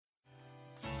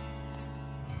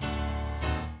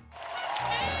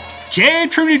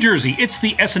Jade from New Jersey, it's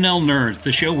the SNL Nerds,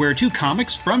 the show where two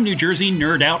comics from New Jersey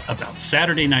nerd out about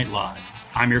Saturday Night Live.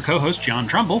 I'm your co-host, John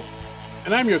Trumbull.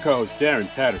 And I'm your co-host, Darren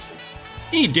Patterson.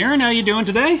 Hey, Darren, how you doing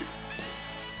today?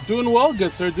 Doing well,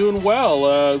 good sir, doing well.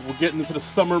 We're getting into the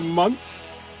summer months,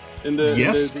 in the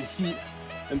heat,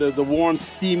 and the warm,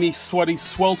 steamy, sweaty,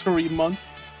 sweltery months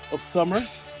of summer.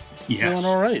 Yes. Doing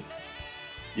all right.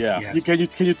 Yeah. Yes.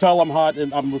 Can you tell I'm hot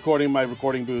and I'm recording in my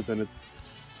recording booth and it's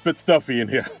a bit stuffy in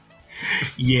here.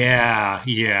 Yeah.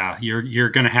 You're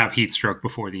gonna have heat stroke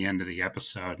before the end of the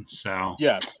episode. So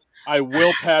yes, I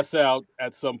will pass out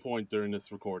at some point during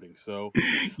this recording. So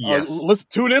yes. Let's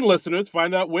tune in, listeners.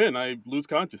 Find out when I lose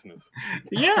consciousness.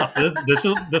 Yeah, this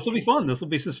will be fun. This will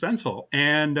be suspenseful.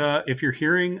 And if you're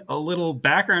hearing a little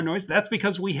background noise, that's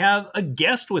because we have a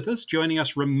guest with us joining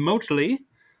us remotely.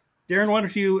 Darren, why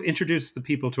don't you introduce the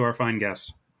people to our fine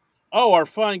guest? Oh, our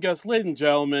fine guest, ladies and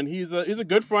gentlemen. He's a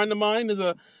good friend of mine. He's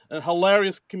a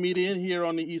hilarious comedian here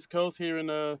on the East Coast, here in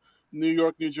New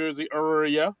York, New Jersey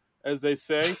area, as they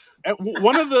say. And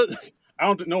one of the,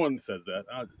 no one says that.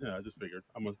 I just figured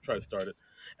I'm gonna try to start it.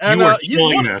 And you are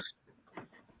killing this,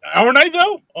 aren't I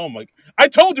though? Oh my! I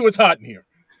told you it's hot in here.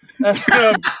 And,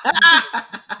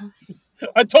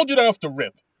 I told you that off the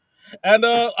rip. And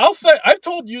I'll say, I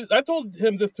told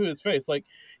him this to his face. Like,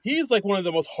 he's like one of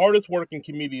the most hardest working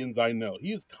comedians I know.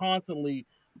 He's constantly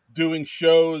doing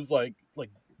shows like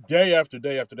day after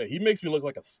day after day. He makes me look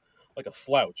like a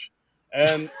slouch,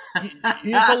 and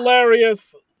he's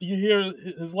hilarious. You hear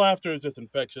his laughter is just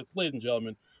infectious. Ladies and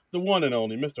gentlemen, the one and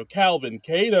only Mr. Calvin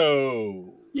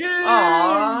Cato. Yay!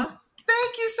 Aww.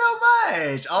 Thank you so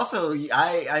much. Also,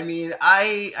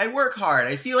 I work hard.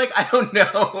 I feel like I don't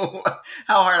know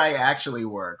how hard I actually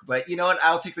work, but you know what?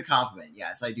 I'll take the compliment.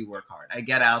 Yes, I do work hard. I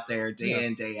get out there day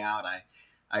in, day out.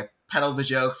 I peddle the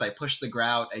jokes. I push the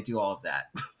grout. I do all of that.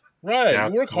 Right.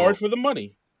 That's you work hard for the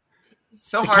money.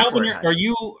 So hard Calvin, for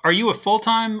it. Are you a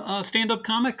full-time stand-up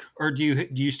comic, or do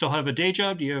you still have a day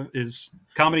job? Is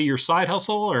comedy your side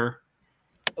hustle, or?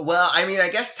 Well, I mean, I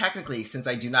guess technically, since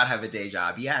I do not have a day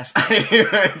job, yes,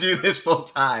 I do this full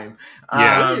time.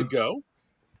 Yeah, there you go.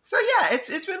 So yeah,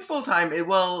 it's been full time.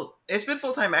 It's been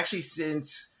full time actually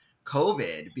since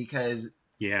COVID, because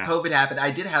COVID happened. I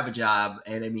did have a job,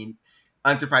 and I mean,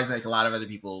 unsurprisingly, like a lot of other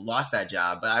people lost that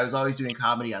job, but I was always doing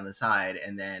comedy on the side,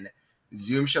 and then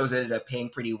Zoom shows ended up paying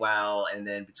pretty well, and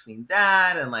then between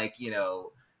that and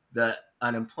the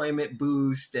unemployment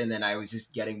boost, and then I was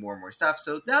just getting more and more stuff.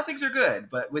 So now things are good.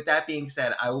 But with that being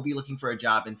said, I will be looking for a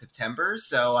job in September.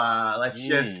 So let's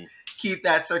just keep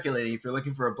that circulating. If you're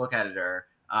looking for a book editor,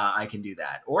 I can do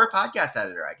that. Or a podcast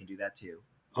editor, I can do that too.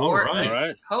 Or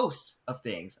a host of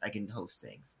things, I can host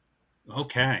things.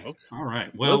 Okay. All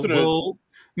right. Well,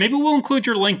 maybe we'll include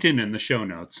your LinkedIn in the show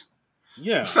notes.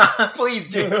 Yeah. Please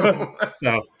do.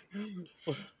 So.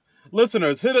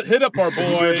 Listeners, hit up our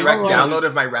boy. Direct download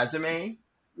of my resume.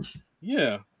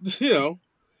 Yeah,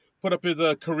 put up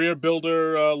his career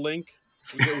builder link.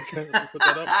 Put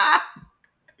that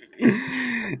up.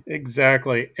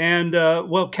 Exactly, and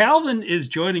Calvin is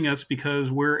joining us because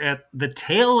we're at the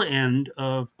tail end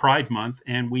of Pride Month,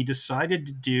 and we decided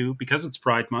to do, because it's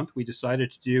Pride Month,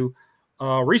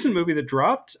 a recent movie that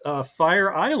dropped,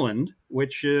 Fire Island,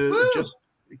 which just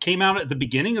came out at the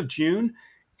beginning of June.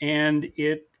 And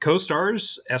it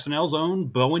co-stars SNL's own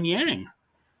Bowen Yang.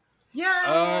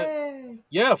 Yay!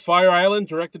 Fire Island,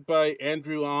 directed by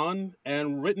Andrew Ahn,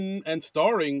 and written and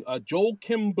starring Joel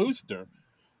Kim Booster,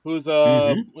 who's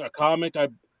a comic. I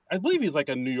believe he's like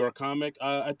a New York comic.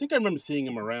 I think I remember seeing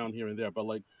him around here and there, but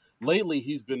like lately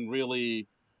he's been really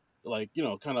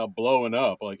kind of blowing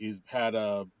up. Like he's had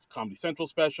a Comedy Central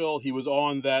special. He was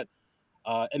on that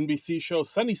NBC show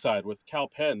Sunnyside with Cal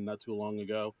Penn not too long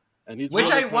ago.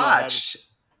 Which I watched.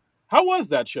 How was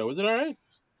that show? Was it all right?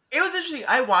 It was interesting.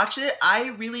 I watched it.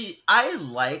 I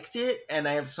liked it, and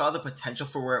I saw the potential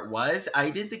for where it was.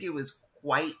 I didn't think it was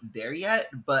quite there yet,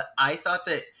 but I thought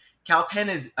that Cal Penn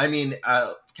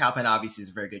obviously is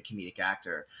a very good comedic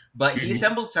actor, but he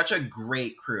assembled such a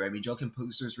great crew. I mean, Joel Kim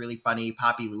Booster is really funny.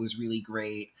 Poppy Lou is really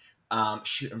great. I'm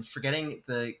forgetting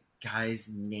the guy's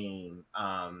name.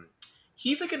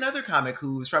 He's like another comic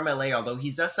who's from LA, although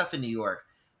he does stuff in New York.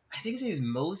 I think his name is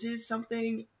Moses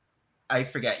something. I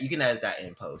forget. You can edit that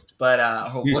in post, but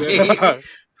hopefully.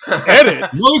 Edit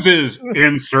Moses.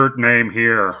 Insert name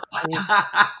here.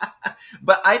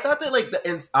 But I thought that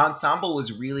the ensemble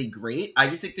was really great. I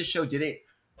just think the show didn't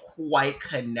quite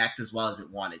connect as well as it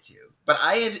wanted to. But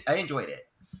I enjoyed it,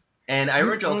 and I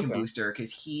remember Joel Kim Booster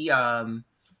because he I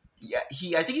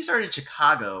think he started in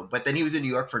Chicago, but then he was in New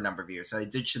York for a number of years. So I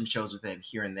did some shows with him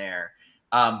here and there.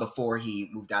 before he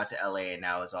moved out to LA and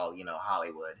now is all,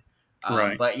 Hollywood.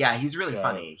 Right. But yeah, he's really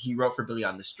funny. He wrote for Billy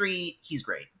on the Street. He's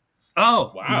great.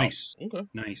 Oh, wow. Nice. Okay.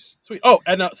 Nice. Sweet. Oh,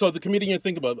 and so the comedian you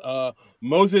think about,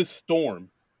 Moses Storm,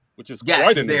 which is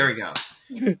quite a name. There we go.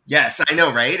 Yes, I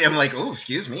know, right? I'm like, oh,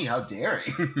 excuse me, how dare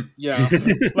he? Yeah.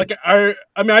 Like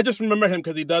I just remember him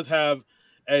because he does have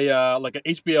a like an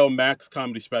HBO Max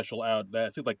comedy special out that I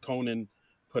think like Conan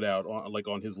put out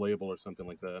on his label or something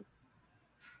like that.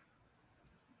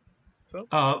 So,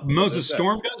 Moses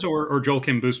Storm does, or Joel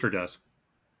Kim Booster does?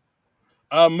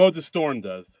 Moses Storm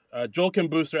does. Joel Kim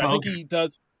Booster, I think he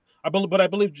does. I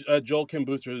believe Joel Kim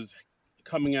Booster is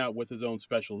coming out with his own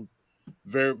special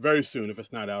very, very soon if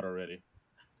it's not out already.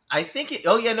 I think it.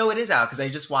 Oh yeah, no, it is out because I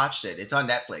just watched it. It's on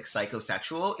Netflix.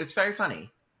 Psychosexual. It's very funny.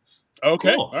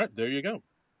 Okay, cool. All right, there you go.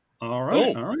 All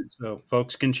right, all right. So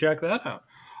folks can check that out.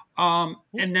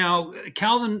 And now,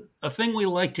 Calvin, a thing we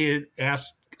like to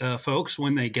ask folks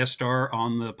when they guest star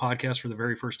on the podcast for the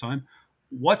very first time: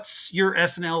 what's your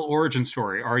SNL origin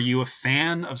story? Are you a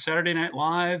fan of Saturday Night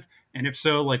Live? And if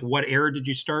so, like, what era did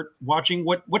you start watching?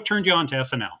 What turned you on to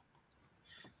SNL?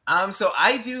 So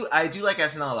I do like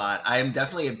SNL a lot. I am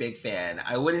definitely a big fan.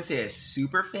 I wouldn't say a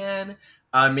super fan,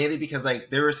 mainly because like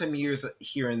there were some years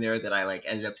here and there that I like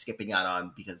ended up skipping out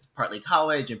on because partly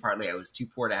college and partly I was too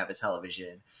poor to have a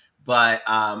television. But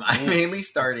I mainly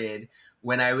started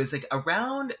when I was like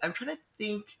around. I'm trying to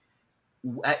think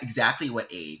exactly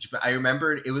what age, but I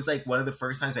remembered it was like one of the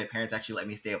first times my parents actually let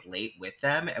me stay up late with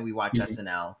them and we watched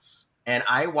SNL. And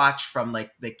I watched from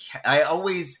like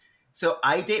so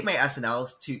I date my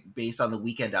SNLs based on the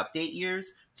Weekend Update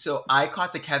years. So I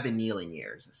caught the Kevin Nealon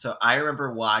years. So I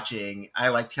remember I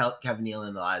liked Kevin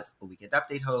Nealon a lot as a Weekend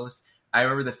Update host. I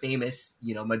remember the famous,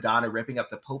 Madonna ripping up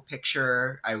the Pope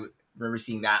picture. I remember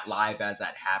seeing that live as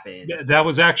that happened. Yeah, that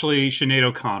was actually Sinead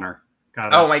O'Connor.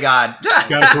 Oh my God.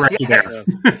 Gotta correct you there.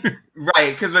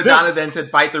 Right, because Madonna then said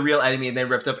fight the real enemy and then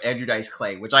ripped up Andrew Dice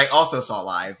Clay, which I also saw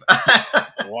live.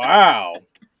 Wow.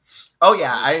 Oh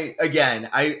yeah,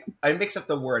 I mix up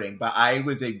the wording, but I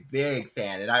was a big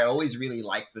fan and I always really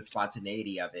liked the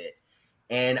spontaneity of it.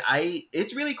 And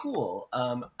it's really cool.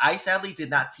 I sadly did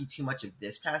not see too much of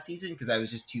this past season because I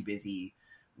was just too busy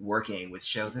working with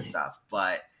shows and stuff.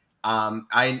 But I'm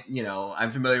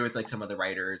familiar with like some of the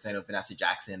writers. I know Vanessa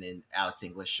Jackson and Alex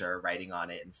English are writing on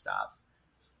it and stuff.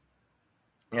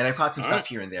 And I caught some stuff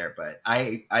here and there, but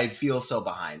I feel so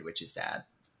behind, which is sad.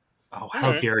 Oh,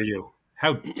 how dare you!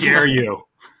 How dare you!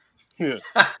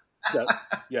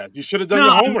 Yeah, you should have done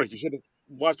your homework. You should have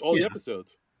watched all the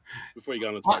episodes before you got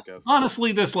on this podcast.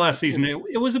 Honestly, this last season,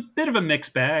 it was a bit of a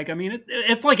mixed bag. I mean,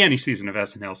 it's like any season of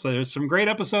SNL. So there's some great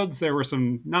episodes. There were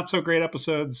some not so great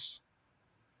episodes.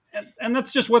 And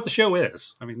that's just what the show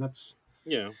is. I mean, that's...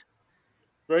 Yeah.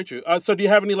 Very true. So do you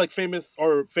have any like famous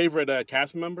or favorite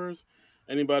cast members?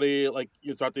 Anybody like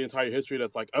throughout the entire history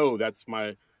that's like, oh, that's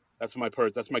my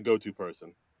go-to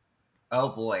person? Oh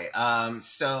boy.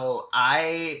 So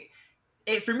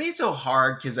for me it's so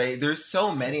hard because there's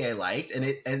so many I liked,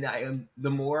 and I am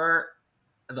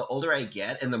the older I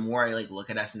get and the more I like look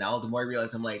at SNL, the more I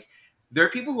realize I'm like, there are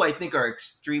people who I think are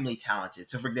extremely talented.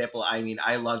 So for example, I mean,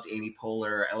 I loved Amy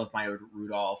Poehler, I love Maya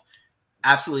Rudolph,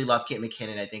 absolutely love Kate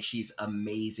McKinnon. I think she's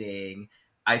amazing.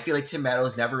 I feel like Tim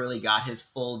Meadows never really got his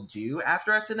full due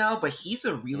after SNL, but he's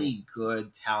a really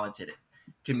good, talented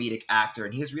comedic actor,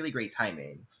 and he has really great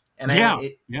timing. And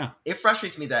it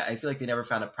frustrates me that I feel like they never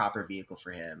found a proper vehicle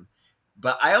for him.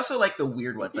 But I also like the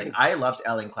weird ones. Like I loved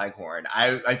Ellen Cleghorn.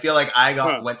 I feel like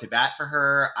I went to bat for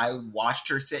her. I watched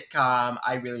her sitcom.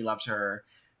 I really loved her.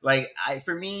 Like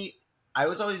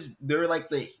there were like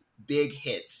the big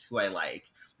hits who I like.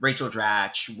 Rachel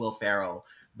Dratch, Will Ferrell.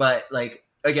 But like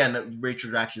again,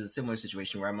 Rachel Dratch is a similar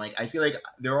situation where I'm like, I feel like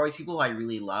there are always people who I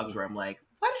really loved where I'm like,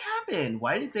 what happened?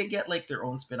 Why did they get like their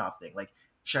own spinoff thing? Like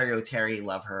Sherry O'Terry,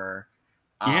 love her.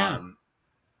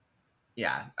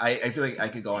 Yeah, I feel like I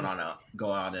could go on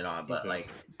and on, but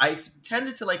like I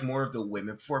tended to like more of the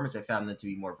women performers. I found them to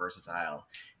be more versatile,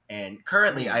 and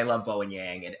currently I love Bowen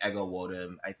Yang and Ego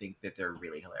Nwodim. I think that they're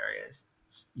really hilarious.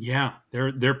 Yeah,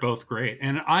 they're both great,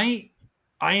 and I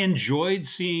enjoyed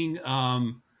seeing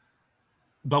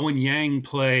Bowen Yang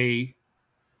play.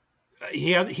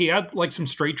 He had like some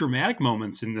straight dramatic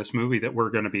moments in this movie that we're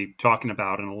going to be talking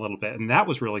about in a little bit, and that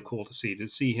was really cool to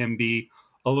see him be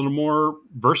a little more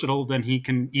versatile than he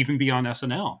can even be on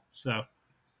SNL. So,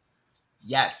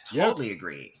 yes, totally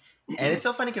agree. And it's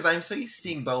so funny because I'm so used to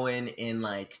seeing Bowen in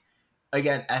like,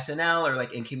 again, SNL or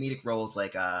like in comedic roles.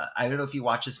 Like, I don't know if you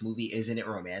watch this movie, Isn't It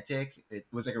Romantic? It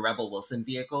was like a Rebel Wilson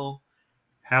vehicle.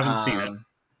 Haven't seen it.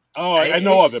 Oh, I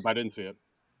know of it, but I didn't see it.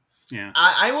 Yeah.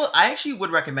 I actually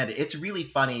would recommend it. It's really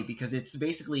funny because it's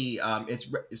basically it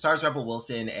stars Rebel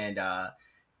Wilson and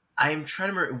I'm trying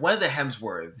to remember one of the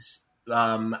Hemsworths.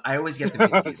 I always get them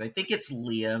confused. I think it's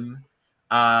Liam,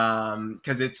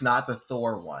 because it's not the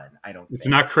Thor one. I don't. It's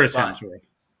think. not Chris Hemsworth.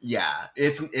 Yeah,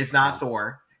 it's not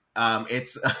Thor.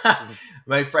 It's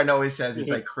my friend always says it's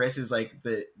like Chris is like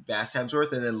the best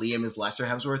Hemsworth, and then Liam is lesser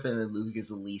Hemsworth, and then Luke is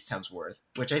the least Hemsworth,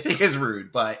 which I think is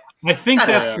rude. But I think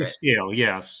that's the scale.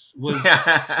 Yes,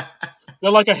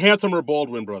 they're like a handsomer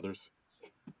Baldwin brothers.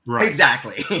 Right.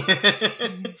 Exactly.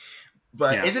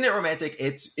 But isn't it romantic?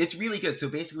 It's really good. So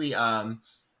basically,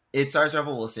 it stars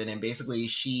Rebel Wilson, and basically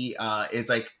she is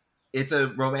like, it's a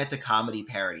romantic comedy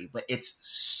parody, but it's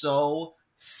so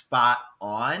spot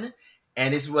on,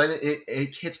 and it's when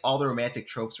it hits all the romantic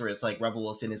tropes where it's like Rebel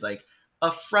Wilson is like a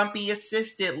frumpy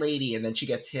assistant lady, and then she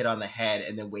gets hit on the head,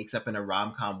 and then wakes up in a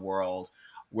rom-com world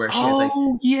where she is like,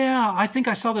 yeah, I think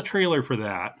I saw the trailer for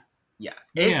that. Yeah,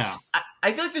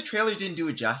 I feel like the trailer didn't do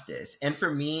it justice. And for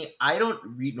me, I don't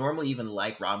normally even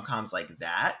like rom-coms like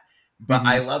that, but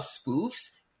I love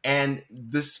spoofs, and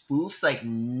the spoofs like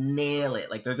nail it.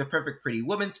 Like there's a perfect Pretty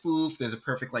Woman spoof. There's a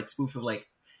perfect like spoof of like,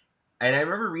 and I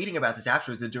remember reading about this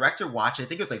afterwards. The director watched, I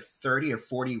think it was like 30 or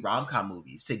 40 rom-com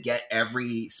movies to get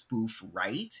every spoof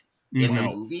right in the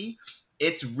movie.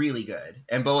 It's really good.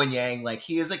 And Bowen Yang, like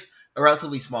he is like a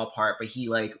relatively small part, but he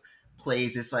like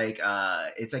plays this like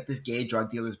it's like this gay drug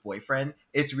dealer's boyfriend.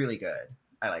 It's really good.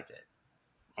 I liked it.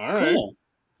 All right. Cool.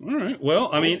 All right. Well,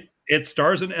 I mean, it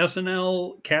stars an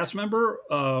SNL cast member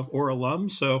or alum,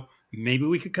 so maybe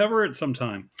we could cover it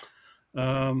sometime.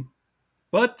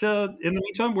 But in the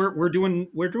meantime, we're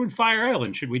doing Fire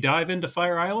Island. Should we dive into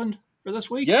Fire Island for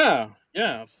this week? Yeah.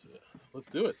 Let's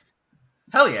do it.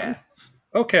 Hell yeah.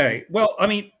 Okay. Well, I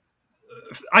mean,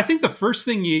 I think the first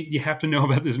thing you have to know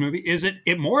about this movie is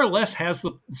it more or less has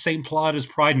the same plot as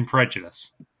Pride and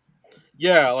Prejudice.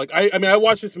 Yeah, like I mean, I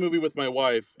watched this movie with my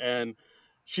wife, and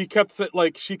she kept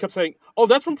saying, "Oh,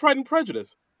 that's from Pride and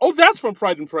Prejudice. Oh, that's from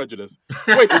Pride and Prejudice.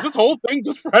 Wait, is this whole thing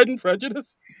just Pride and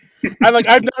Prejudice?" And like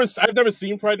I've never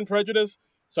seen Pride and Prejudice,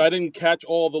 so I didn't catch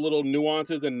all the little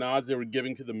nuances and nods they were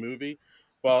giving to the movie.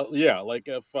 But yeah, like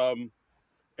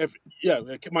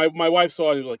my wife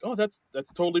saw it and was like, "Oh, that's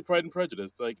totally Pride and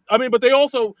Prejudice." Like, I mean, but they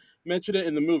also mentioned it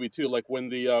in the movie too, like when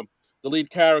the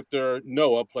lead character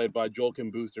Noah, played by Joel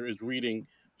Kim Booster, is reading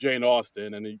Jane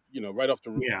Austen, and right off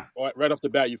the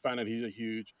bat, you find out he's a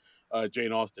huge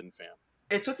Jane Austen fan.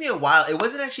 It took me a while. It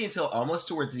wasn't actually until almost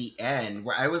towards the end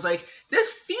where I was like,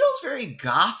 "This feels very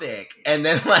gothic," and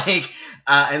then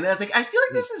I was like, "I feel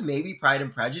like this is maybe Pride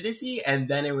and Prejudice-y," and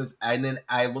then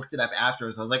I looked it up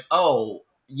afterwards. I was like, "Oh."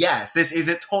 Yes, this is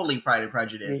a totally Pride and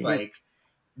Prejudice like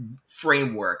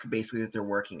framework, basically, that they're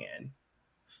working in.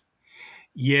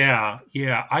 Yeah.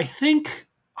 I think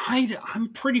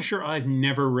I'm pretty sure I've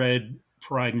never read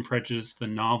Pride and Prejudice, the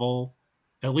novel,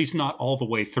 at least not all the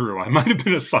way through. I might have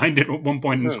been assigned it at one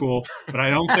point in school, but I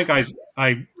don't think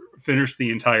I finished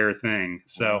the entire thing.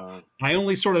 So I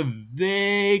only sort of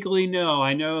vaguely know.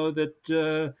 I know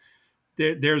that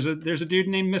there's a dude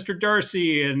named Mr.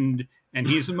 Darcy, and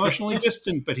he's emotionally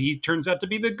distant, but he turns out to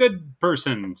be the good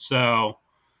person. So,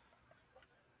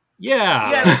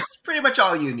 yeah, that's pretty much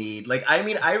all you need. Like, I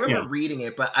mean, I remember reading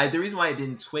it, but the reason why I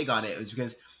didn't twig on it was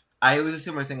because it was a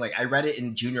similar thing. Like, I read it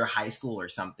in junior high school or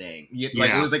something.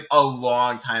 Like, it was like a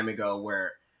long time ago.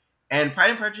 And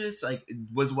Pride and Prejudice like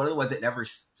was one of the ones that never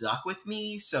stuck with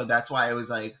me. So that's why I was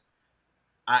like,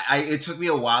 it took me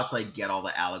a while to like get all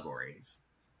the allegories.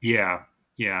 Yeah.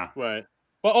 Right.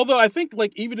 Well, although I think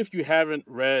like even if you haven't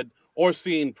read or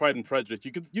seen Pride and Prejudice,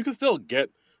 you can still get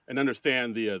and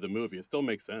understand the movie. It still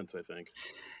makes sense, I think.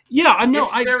 Yeah, I know.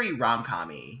 It's very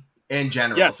rom-com-y in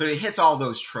general. Yes. So it hits all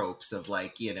those tropes of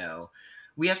like,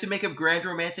 we have to make a grand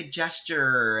romantic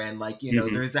gesture, and like,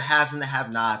 there's the haves and the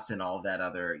have-nots and all that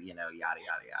other, yada, yada,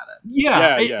 yada.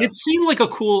 Yeah, it seemed like a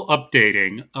cool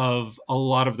updating of a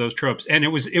lot of those tropes. And it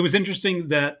was interesting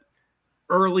that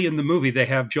early in the movie they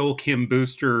have Joel Kim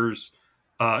Booster's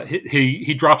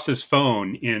he drops his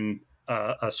phone in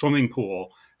a swimming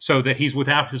pool so that he's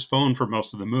without his phone for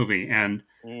most of the movie. And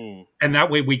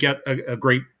that way we get a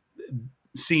great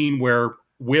scene where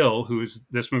Will, who is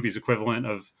this movie's equivalent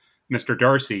of Mr.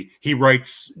 Darcy, he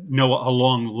writes Noah a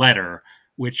long letter,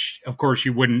 which of course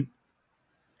you wouldn't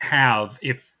have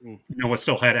if Noah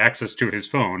still had access to his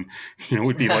phone. It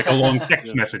would be like a long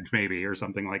text message maybe or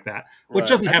something like that, which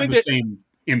doesn't have the same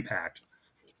impact.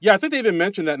 Yeah, I think they even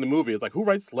mentioned that in the movie. It's like, who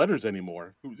writes letters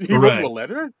anymore? He wrote him a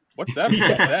letter? What's that?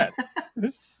 What's that?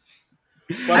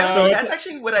 But, that's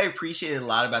actually what I appreciated a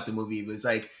lot about the movie was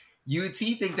like, you would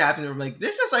see things happen and I'm like,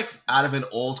 this is like out of an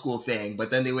old school thing,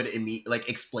 but then they would like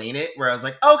explain it where I was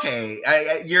like, okay,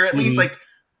 you're at least like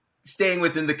staying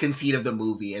within the conceit of the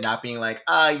movie and not being like,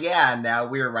 yeah, now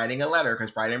we're writing a letter because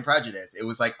Pride and Prejudice. It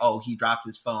was like, oh, he dropped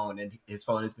his phone and his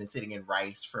phone has been sitting in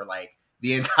rice for like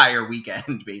the entire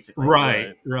weekend, basically.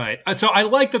 Right. So I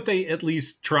like that they at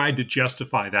least tried to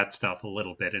justify that stuff a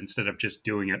little bit instead of just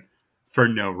doing it for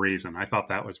no reason. I thought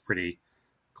that was pretty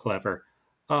clever.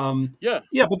 But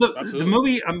the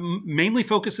movie mainly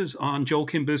focuses on Joel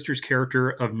Kim Booster's character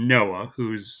of Noah,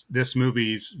 who's this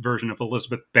movie's version of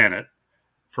Elizabeth Bennet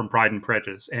from Pride and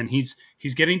Prejudice, and he's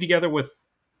getting together with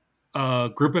a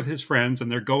group of his friends,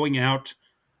 and they're going out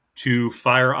to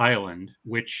Fire Island,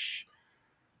 which,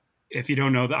 if you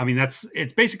don't know, I mean,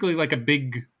 it's basically like a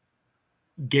big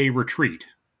gay retreat.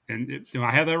 And do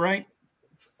I have that right?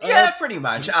 Yeah, pretty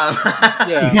much. So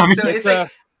it's like,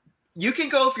 you can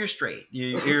go if you're straight.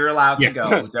 You're allowed to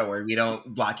go. Don't worry, we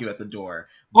don't block you at the door.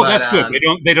 Well, that's good.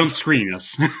 They don't screen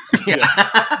us.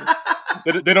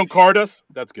 They don't card us.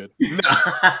 That's good. No.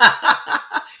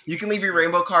 You can leave your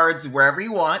rainbow cards wherever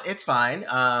you want. It's fine.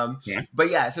 But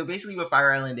yeah, so basically what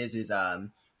Fire Island is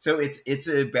so it's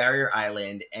a barrier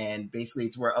island, and basically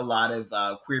it's where a lot of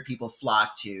queer people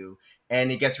flock to,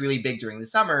 and it gets really big during the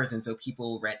summers, and so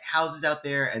people rent houses out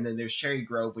there. And then there's Cherry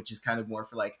Grove, which is kind of more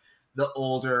for like the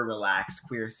older, relaxed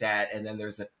queer set, and then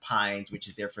there's the Pines, which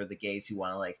is there for the gays who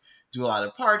want to like do a lot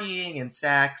of partying and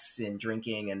sex and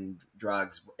drinking and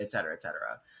drugs, etc.,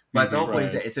 etc. But the whole point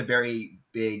is that it's a very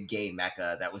big gay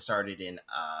mecca that was started in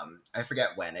I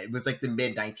forget when. It was like the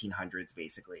mid 1900s,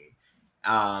 basically.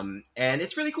 And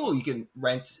it's really cool. You can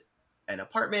rent an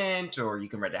apartment, or you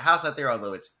can rent a house out there,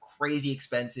 although it's crazy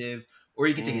expensive. Or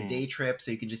you can take a day trip,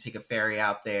 so you can just take a ferry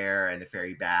out there and a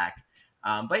ferry back.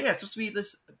 But yeah, it's supposed to be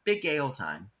this big gay old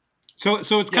time. So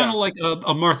it's kind of like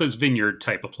a Martha's Vineyard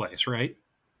type of place, right?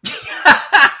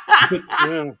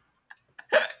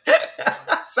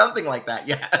 Something like that,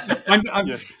 yeah.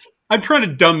 I'm trying to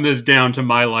dumb this down to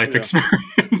my life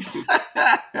experience.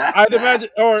 I imagine,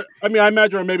 or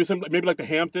maybe like the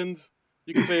Hamptons.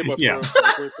 You can say, but is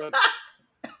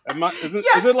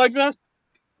it like that?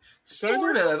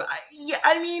 Sort of.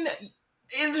 I mean,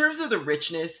 in terms of the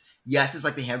richness, yes, it's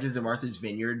like the Hamptons and Martha's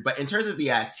Vineyard, but in terms of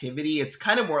the activity, it's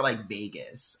kind of more like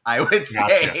Vegas, I would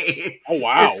say. Oh,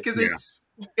 wow. It's because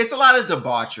it's a lot of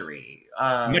debauchery.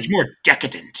 Much more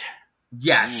decadent.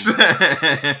 Yes. So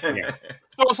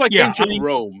it's like ancient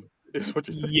Rome, is what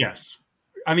you're saying. Yes.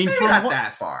 I mean, maybe not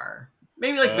that far.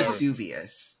 Maybe like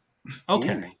Vesuvius.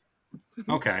 Okay.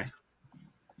 Ooh. Okay.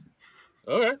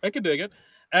 Okay, I can dig it.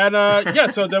 And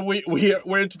so then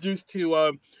we're introduced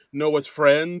to Noah's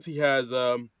friends. He has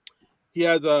one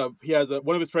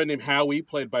of his friends named Howie,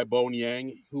 played by Bowen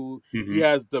Yang, who he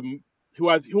has the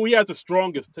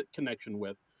strongest connection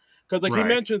with, because he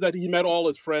mentions that he met all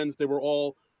his friends. They were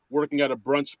all working at a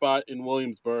brunch spot in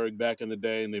Williamsburg back in the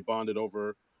day, and they bonded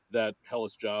over that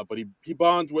hellish job. But he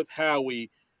bonds with Howie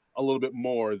a little bit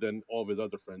more than all of his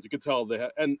other friends. You could tell they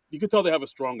have a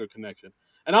stronger connection.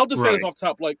 And I'll just say this off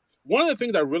top, like, one of the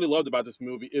things I really loved about this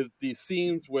movie is the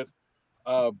scenes with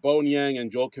Bowen Yang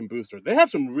and Joel Kim Booster. They have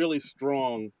some really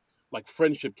strong, like,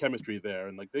 friendship chemistry there,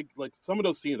 and like some of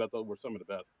those scenes I thought were some of the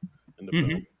best in the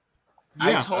film.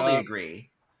 I totally agree.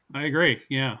 I agree.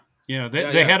 Yeah.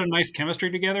 They had a nice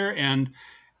chemistry together, and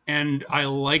I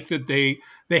like that they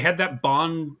had that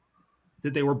bond,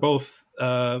 that they were both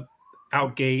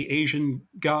out gay Asian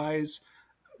guys,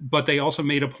 but they also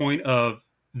made a point of,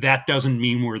 that doesn't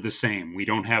mean we're the same. We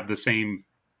don't have the same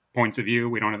points of view.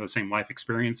 We don't have the same life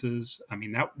experiences. I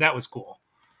mean, that was cool.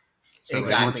 So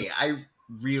exactly. I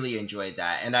really enjoyed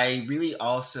that. And I really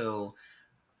also,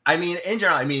 I mean, in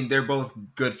general, I mean, they're both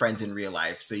good friends in real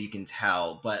life, so you can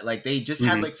tell, but like they just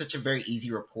had like such a very easy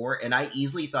rapport. And I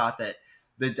easily thought that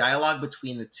the dialogue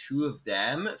between the two of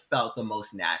them felt the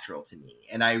most natural to me.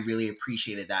 And I really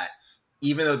appreciated that.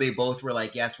 Even though they both were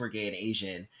like, yes, we're gay and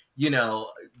Asian, you know,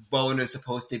 Bowen was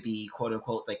supposed to be, quote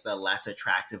unquote, like the less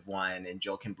attractive one, and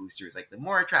Joel Kim Booster is like the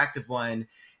more attractive one.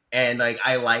 And like,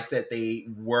 I like that they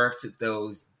worked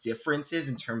those differences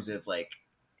in terms of like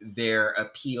their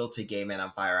appeal to gay men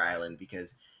on Fire Island,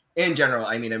 because in general,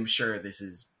 I mean, I'm sure this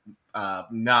is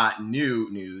not new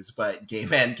news, but gay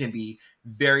men can be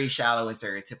very shallow and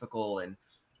stereotypical. And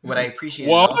what I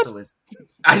appreciated also is,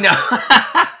 I know.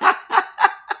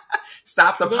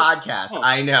 Stop the podcast.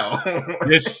 I know.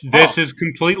 This is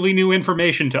completely new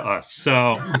information to us.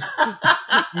 So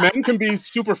men can be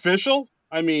superficial?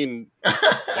 I mean,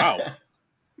 wow.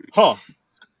 Huh.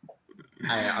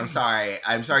 I know. I'm sorry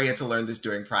you had to learn this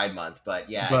during Pride Month, but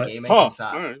gay men can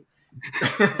suck. All right.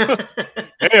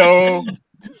 Heyo.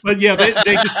 But yeah, they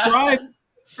describe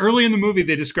early in the movie.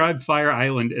 They described Fire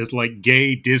Island as like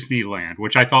gay Disneyland,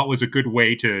 which I thought was a good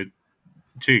way to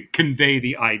convey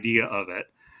the idea of it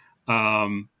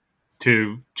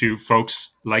to folks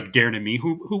like Darren and me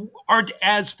who aren't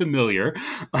as familiar.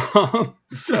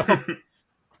 So.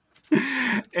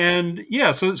 And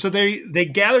yeah, so they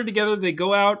gather together. They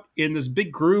go out in this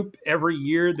big group every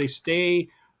year. They stay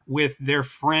with their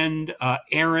friend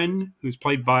Erin, who's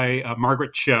played by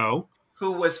Margaret Cho,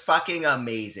 who was fucking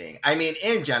amazing. I mean,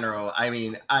 in general,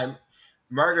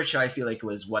 Margaret Cho, I feel like,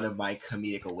 was one of my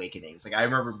comedic awakenings. Like, I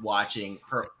remember watching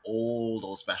her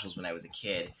old specials when I was a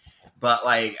kid. But,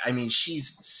 like, I mean,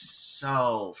 she's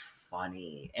so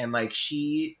funny. And, like,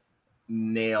 she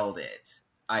nailed it.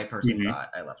 I personally thought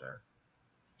I loved her.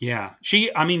 Yeah. She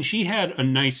had a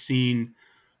nice scene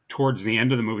towards the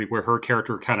end of the movie where her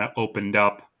character kind of opened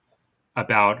up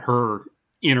about her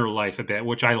inner life a bit,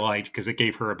 which I liked because it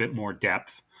gave her a bit more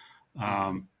depth.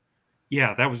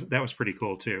 Yeah, that was pretty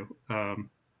cool too.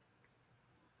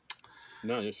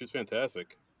 No, she's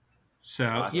fantastic. So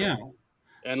awesome. Yeah,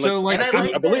 and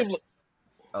I believe.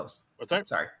 Oh,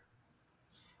 sorry.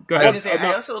 Go ahead.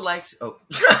 I also liked. Oh,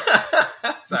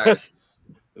 sorry.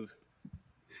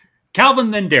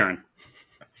 Calvin, then Darren.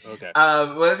 Okay. What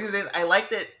I was gonna say is I like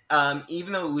that.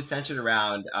 Even though it was centered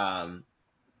around,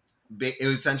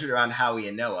 Howie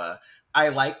and Noah. I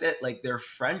like that, like, their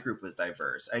friend group was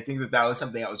diverse. I think that was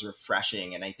something that was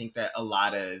refreshing, and I think that a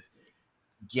lot of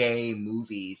gay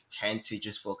movies tend to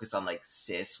just focus on, like,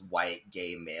 cis white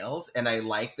gay males, and I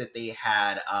like that they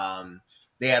had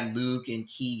Luke and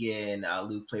Keegan.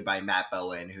 Luke played by Matt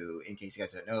Bowen, who, in case you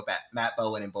guys don't know about, Matt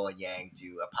Bowen and Bowen Yang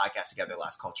do a podcast together,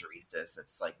 Las Culturistas,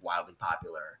 that's, like, wildly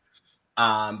popular.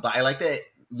 But I like that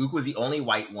Luke was the only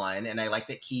white one, and I like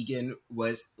that Keegan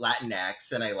was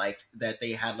Latinx, and I liked that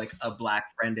they had, like, a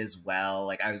black friend as well.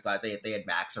 Like, I was glad they had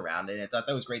Max around, and I thought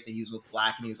that was great that he was with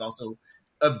black, and he was also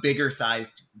a bigger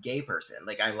sized gay person.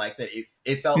 Like, I like that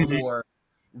it felt more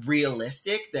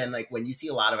realistic than, like, when you see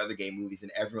a lot of other gay movies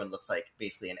and everyone looks like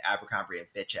basically an Abercrombie and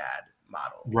Fitch ad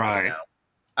model. Right. You know?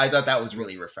 I thought that was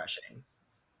really refreshing.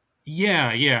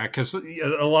 Yeah, because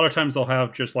a lot of times they'll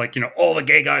have just, like, all the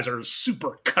gay guys are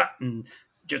super cut and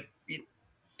just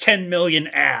 10 million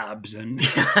abs and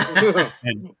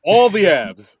all the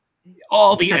abs.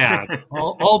 All the abs.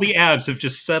 all the abs have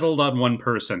just settled on one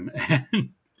person. Yeah.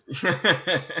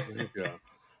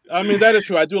 I mean, that is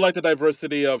true. I do like the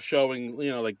diversity of showing,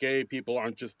 like, gay people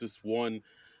aren't just this one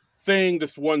thing,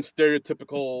 this one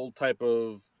stereotypical type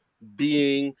of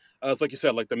being. It's like you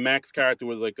said, like, the Max character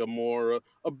was like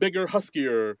a bigger,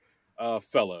 huskier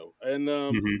fellow, and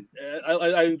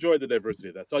I enjoyed the diversity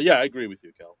of that. So yeah, I agree with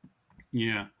you, Cal.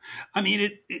 Yeah, I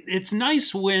mean it's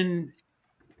nice when,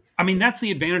 that's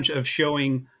the advantage of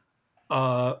showing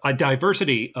a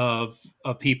diversity of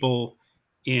people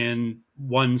in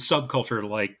one subculture,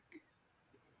 like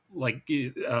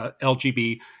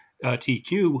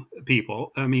LGBTQ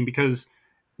people. I mean, because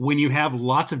when you have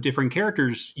lots of different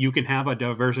characters, you can have a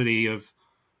diversity of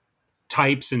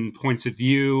types and points of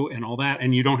view and all that,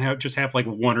 and you don't have like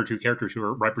one or two characters who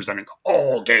are representing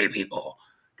all gay people,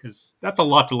 because that's a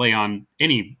lot to lay on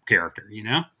any character,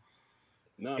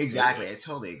 No, exactly. I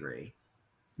totally agree.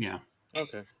 Yeah.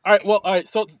 Okay. All right.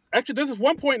 So actually, there's this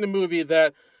one point in the movie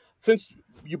that, since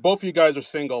both of you guys are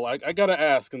single, I gotta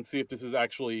ask and see if this is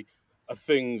actually a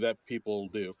thing that people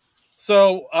do.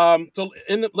 So,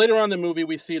 later on in the movie,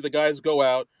 we see the guys go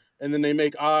out and then they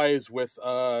make eyes with,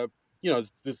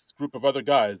 this group of other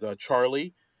guys.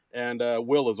 Charlie and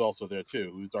Will is also there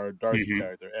too, who's our Darcy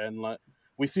character. And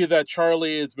we see that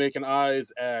Charlie is making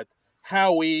eyes at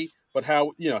Howie, but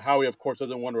Howie, of course,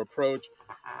 doesn't want to approach.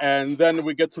 And then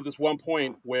we get to this one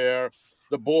point where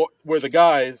the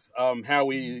guys,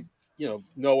 Howie,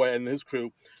 Noah and his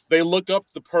crew, they look up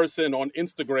the person on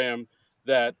Instagram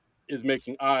that is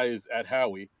making eyes at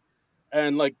Howie.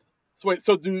 And, like,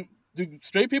 so do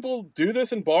straight people do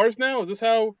this in bars now? Is this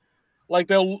how, like,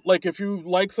 they'll, like, if you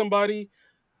like somebody,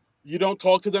 you don't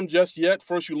talk to them just yet?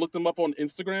 First you look them up on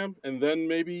Instagram, and then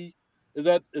maybe is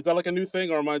that like a new thing,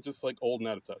 or am I just, like, old and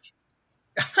out of touch?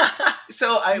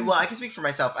 So I can speak for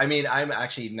myself. I mean, I'm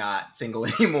actually not single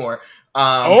anymore.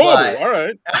 All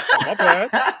right. Not bad.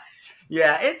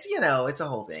 Yeah, it's it's a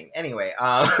whole thing. Anyway,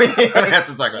 that's what I'm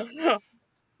talking about.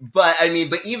 But I mean,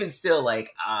 but even still, like,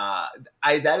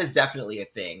 that is definitely a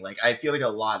thing. Like, I feel like a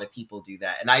lot of people do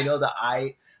that, and I know that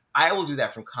I will do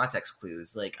that from context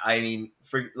clues. Like, I mean,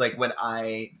 for, like, when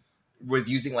I was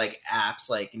using, like, apps,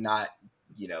 like, not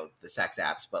the sex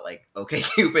apps, but like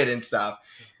OkCupid and stuff.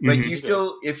 Like you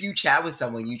still, if you chat with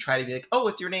someone, you try to be like, oh,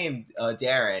 what's your name?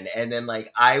 Darren. And then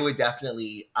like, I've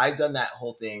done that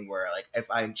whole thing where like, if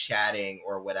I'm chatting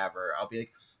or whatever, I'll be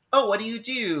like, oh, what do you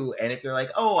do? And if they're like,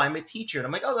 oh, I'm a teacher. And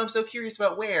I'm like, oh, I'm so curious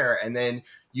about where. And then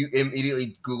you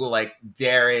immediately Google like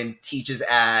Darren teaches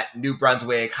at New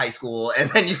Brunswick High School. And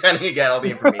then you kind of get all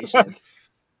the information.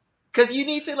 Because you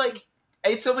need to like,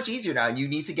 it's so much easier now. And you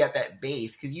need to get that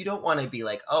base because you don't want to be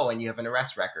like, oh, and you have an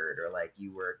arrest record or like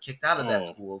you were kicked out of that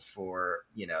school for,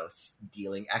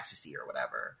 dealing ecstasy or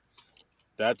whatever.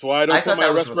 That's why I don't put my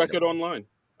arrest record online.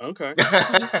 Okay.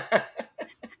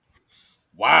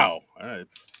 Wow. All right.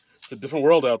 It's a different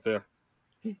world out there.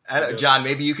 I don't, John,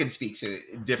 maybe you can speak to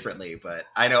it differently, but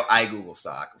I know I Google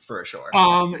stock for sure.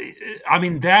 I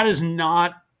mean, that is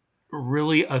not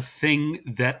really a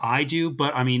thing that I do,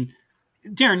 but I mean,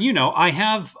 Darren, I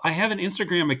have an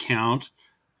Instagram account,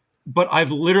 but I've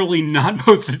literally not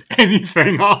posted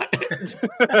anything on it.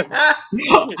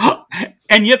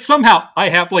 And yet somehow I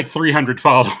have like 300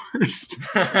 followers.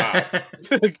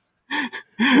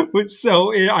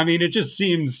 So, it just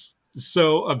seems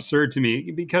so absurd to me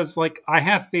because like I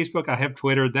have Facebook, I have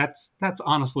Twitter. That's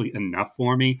honestly enough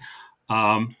for me.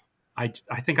 I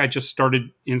think I just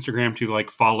started Instagram to like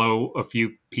follow a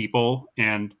few people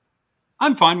and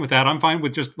I'm fine with that. I'm fine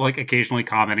with just like occasionally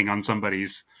commenting on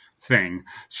somebody's thing.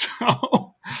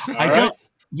 So I've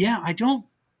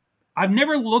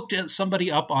never looked at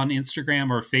somebody up on Instagram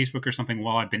or Facebook or something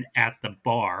while I've been at the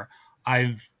bar.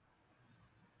 I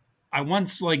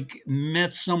once like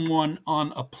met someone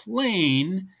on a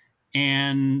plane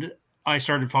and I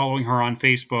started following her on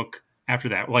Facebook after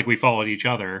that. Like we followed each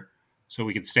other so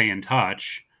we could stay in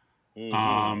touch.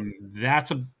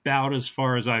 That's about as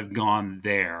far as I've gone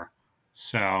there.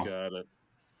 So, got it.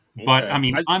 Okay. But I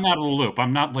mean, I'm out of the loop.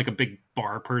 I'm not like a big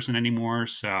bar person anymore.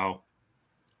 So,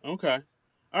 okay.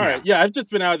 All right. Yeah. I've just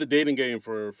been out of the dating game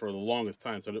for the longest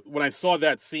time. So when I saw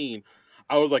that scene,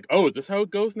 I was like, oh, is this how it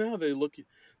goes now? They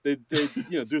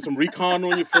do some recon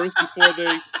on you first before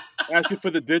they ask you for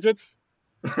the digits.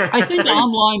 I think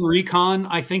online recon.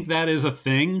 I think that is a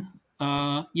thing.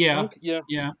 Yeah. Okay,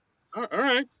 yeah. All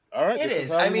right. It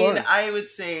is. I mean, I would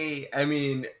say. I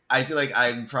mean, I feel like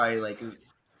I'm probably like.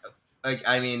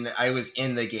 I mean, I was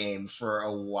in the game for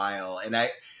a while, and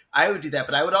I would do that,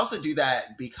 but I would also do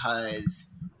that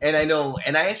because, and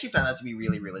I actually found that to be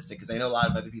really realistic because I know a lot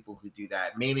of other people who do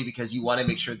that, mainly because you want to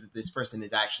make sure that this person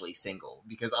is actually single,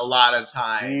 because a lot of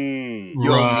times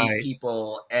you'll meet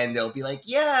people and they'll be like,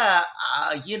 yeah,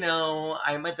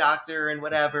 I'm a doctor and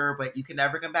whatever, but you can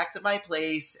never come back to my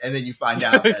place. And then you find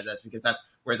out that that's because that's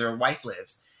where their wife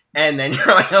lives. And then you're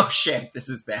like, oh shit, this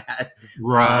is bad.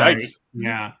 Right.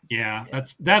 Yeah.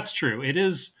 That's true. It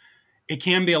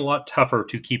can be a lot tougher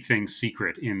to keep things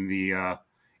secret in the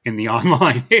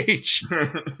online age.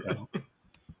 So.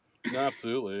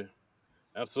 Absolutely.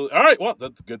 All right. Well,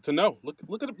 that's good to know.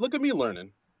 Look at me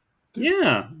learning.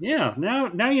 Yeah.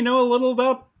 Now you know a little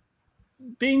about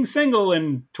being single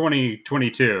in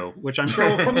 2022, which I'm sure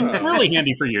will come in really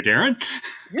handy for you, Darren.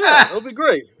 Yeah, it'll be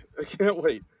great. I can't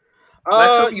wait.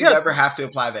 Let's hope you never have to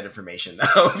apply that information,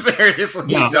 though.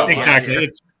 Seriously, no,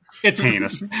 exactly. It's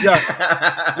heinous.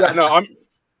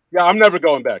 I'm never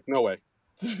going back. No way.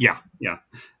 Yeah.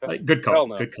 Good call.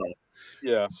 No. Good call.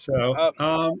 Yeah. So,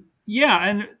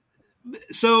 and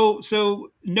so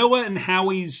Noah and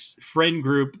Howie's friend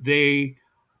group, they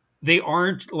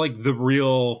aren't like they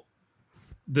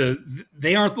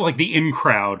aren't like the in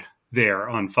crowd there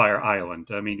on Fire Island.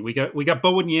 I mean, we got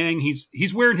Bowen Yang.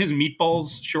 He's wearing his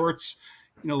Meatballs shorts.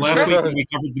 Last week when we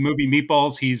covered the movie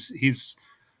Meatballs, he's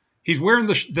wearing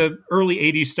the early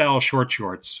 80s style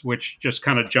shorts, which just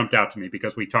kind of jumped out to me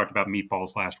because we talked about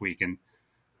Meatballs last week, and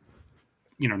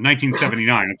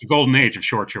 1979. It's a golden age of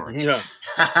shorts. Yeah.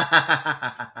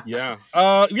 Yeah.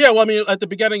 Well, I mean, at the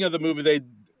beginning of the movie, they,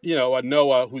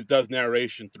 Noah, who does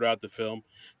narration throughout the film,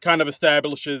 kind of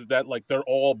establishes that like they're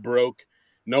all broke.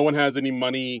 No one has any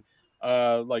money.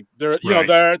 Like they're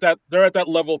at that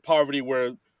level of poverty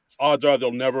where odds are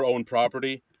they'll never own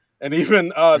property. And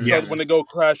even so when they go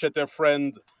crash at their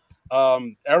friend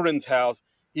Erin's house,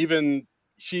 even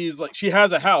she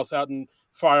has a house out in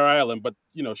Fire Island, but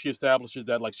she establishes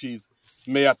that like she's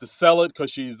may have to sell it because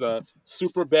she's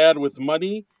super bad with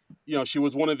money. She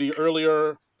was one of the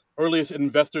earliest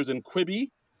investors in Quibi.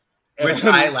 Which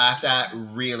I laughed at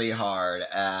really hard.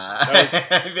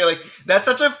 I feel like that's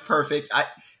such a perfect.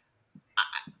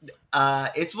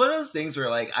 It's one of those things where,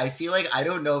 like, I feel like I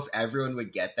don't know if everyone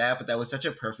would get that, but that was such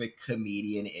a perfect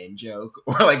comedian in joke.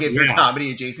 Or like, if you're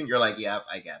comedy adjacent, you're like, "Yep,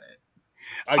 I get it."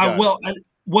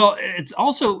 Well,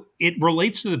 it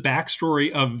relates to the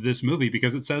backstory of this movie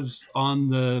because it says on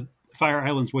the Fire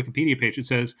Island's Wikipedia page, it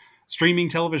says streaming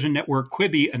television network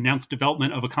Quibi announced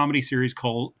development of a comedy series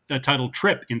titled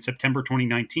Trip in September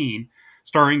 2019,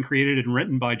 starring, created, and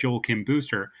written by Joel Kim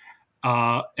Booster.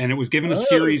 And it was given a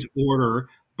series order.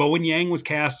 Bowen Yang was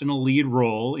cast in a lead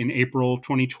role in April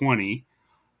 2020.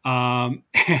 And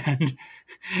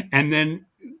then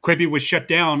Quibi was shut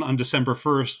down on December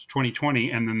 1st, 2020,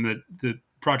 and then the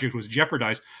project was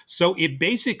jeopardized. So it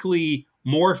basically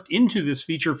morphed into this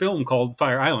feature film called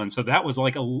Fire Island. So that was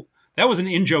an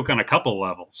in-joke on a couple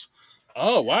levels.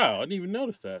 Oh, wow. I didn't even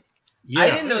notice that. Yeah. I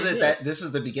didn't know that this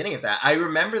was the beginning of that. I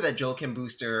remember that Joel Kim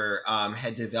Booster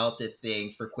had developed a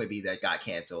thing for Quibi that got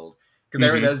canceled. Because I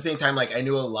remember at the same time, I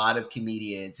knew a lot of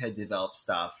comedians had developed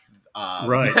stuff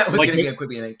right. that was going to be on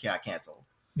Quibi and then got canceled.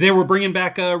 They were bringing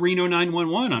back Reno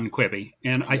 911 on Quibi.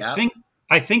 And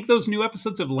I think those new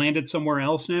episodes have landed somewhere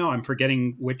else now. I'm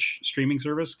forgetting which streaming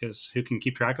service because who can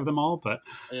keep track of them all. But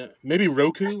maybe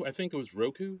Roku. I think it was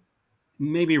Roku.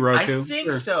 Maybe Roku. I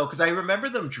think so, because I remember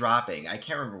them dropping. I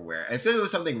can't remember where. I feel it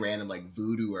was something random like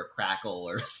Voodoo or Crackle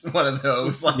or one of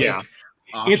those. Yeah.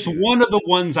 It's one of the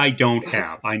ones I don't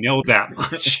have. I know that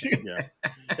much. Yeah.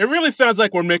 It really sounds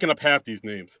like we're making up half these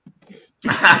names.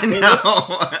 I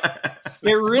know.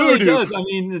 It really does. I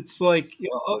mean, it's like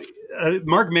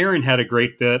Mark Maron had a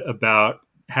great bit about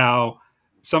how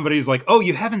somebody's like, "Oh,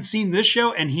 you haven't seen this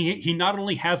show?" And he not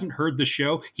only hasn't heard the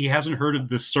show, he hasn't heard of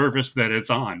the service that it's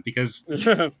on, because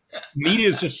media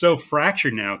is just so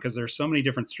fractured now because there's so many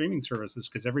different streaming services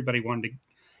because everybody wanted to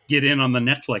get in on the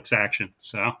Netflix action.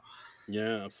 So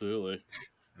yeah, absolutely.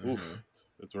 Oof,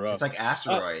 it's rough. It's like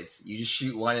asteroids. You just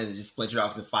shoot one and then just splinter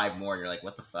off into 5 more, and you're like,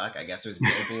 "What the fuck?" I guess there's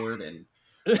Billboard and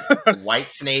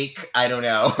White Snake. I don't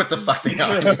know what the fuck they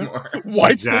are anymore.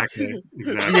 White exactly.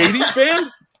 The 80s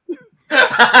band.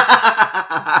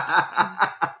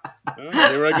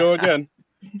 Here I go again.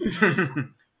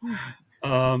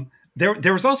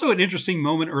 There was also an interesting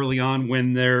moment early on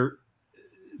when they're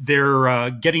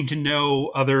getting to know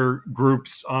other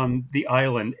groups on the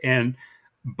island, and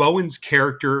Bowen's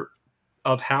character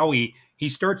of Howie, he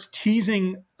starts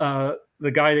teasing the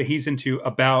guy that he's into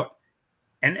about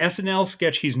an SNL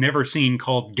sketch he's never seen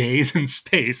called Gays in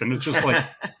Space, and it's just like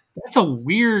that's a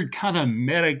weird kind of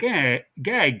meta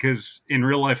gag because in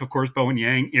real life, of course, Bowen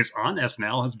Yang is on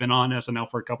SNL, has been on SNL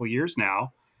for a couple of years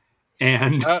now.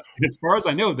 And as far as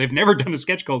I know, they've never done a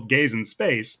sketch called Gays in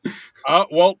Space.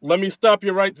 Well, let me stop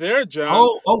you right there, John.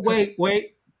 Oh,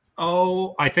 wait.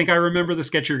 Oh, I think I remember the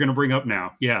sketch you're going to bring up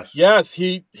now. Yes. Yes,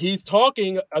 he's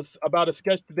talking about a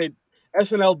sketch that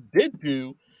SNL did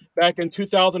do back in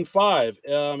 2005.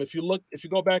 If you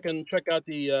go back and check out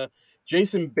the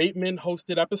Jason Bateman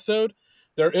hosted episode,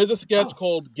 there is a sketch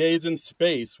called Gays in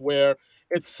Space where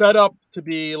it's set up to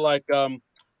be like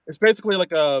it's basically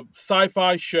like a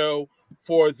sci-fi show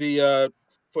for the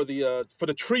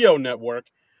Trio network,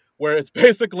 where it's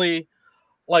basically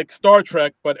like Star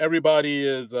Trek, but everybody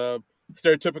is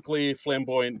stereotypically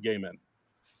flamboyant gay men.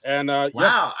 And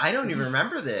wow, I don't even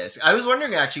remember this. I was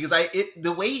wondering actually because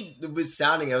the way it was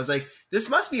sounding, I was like, this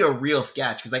must be a real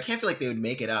sketch because I can't feel like they would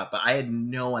make it up. But I had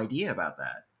no idea about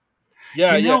that.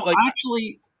 Yeah,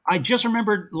 actually, I just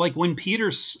remembered like when Peter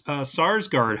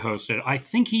Sarsgaard hosted. I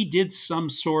think he did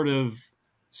some sort of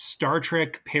Star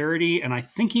Trek parody, and I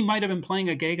think he might have been playing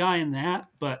a gay guy in that.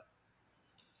 But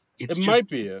it might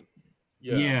be it.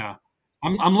 Yeah.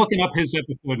 I'm looking up his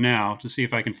episode now to see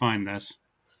if I can find this.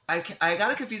 I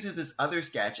got it confused with this other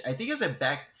sketch. I think it was a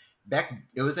Beck.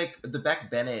 It was like the Beck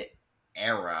Bennett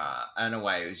era. I don't know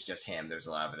why it was just him. There's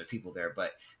a lot of other people there,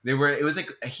 but it was like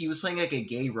he was playing like a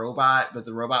gay robot, but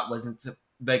the robot wasn't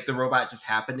like the robot just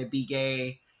happened to be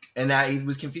gay, and he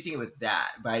was confusing it with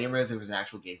that. But I didn't realize there was an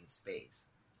actual Gays in Space.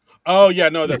 Oh yeah,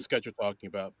 no, that sketch you're talking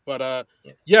about. But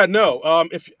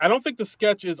if I don't think the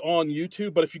sketch is on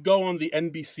YouTube, but if you go on the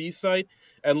NBC site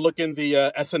and look in the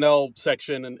SNL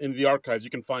section and in the archives, you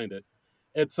can find it.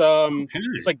 It's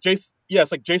it's like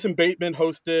Jason Bateman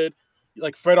hosted,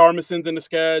 like Fred Armisen's in the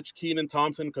sketch, Kenan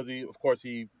Thompson because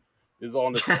he is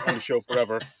on the show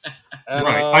forever. And,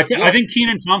 right. I think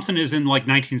Kenan Thompson is in like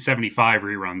 1975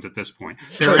 reruns at this point.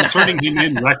 They're inserting him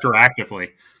in retroactively.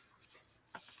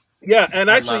 Yeah, and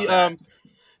actually,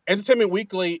 Entertainment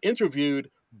Weekly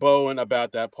interviewed Bowen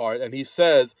about that part, and he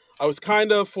says, I was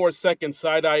kind of, for a second,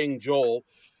 side-eyeing Joel,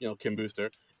 Kim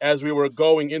Booster, as we were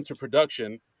going into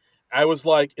production. I was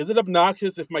like, is it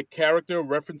obnoxious if my character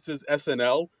references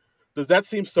SNL? Does that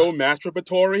seem so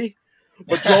masturbatory?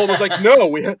 But Joel was like, no,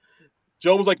 we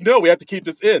have to keep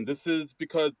this in. This is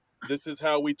because this is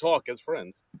how we talk as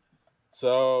friends.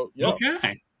 So, yeah.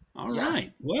 Okay. All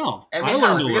right. Well, I mean,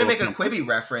 hell, if you're gonna make a Quibi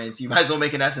reference, you might as well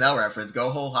make an SNL reference. Go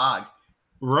whole hog.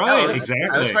 Right, exactly.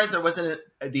 I was surprised there wasn't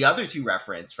the other two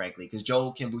reference, frankly, because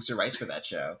Joel Kim Booster writes for that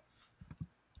show.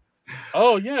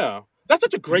 Oh yeah, that's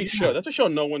such a great show. That's a show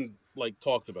no one like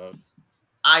talks about.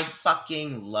 I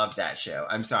fucking love that show.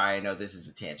 I'm sorry, I know this is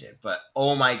a tangent, but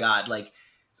oh my god, like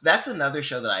that's another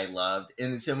show that I loved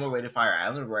in a similar way to Fire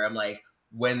Island, where I'm like,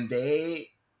 when they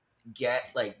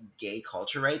get like gay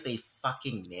culture right, they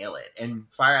fucking nail it. And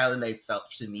Fire Island, I felt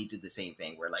to me did the same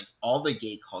thing, where like all the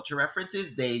gay culture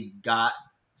references they got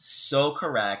so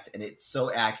correct, and it's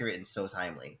so accurate and so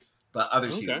timely. But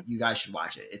others two, you guys should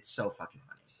watch it. It's so fucking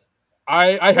funny.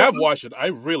 I have watched it. I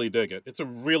really dig it. It's a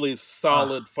really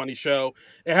solid, funny show.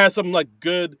 It has some like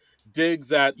good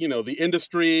digs at, you know, the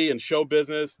industry and show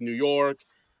business, New York.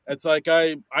 It's like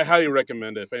I highly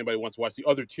recommend it if anybody wants to watch the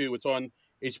other two. It's on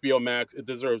HBO Max. It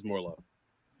deserves more love.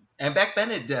 And Beck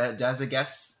Bennett does a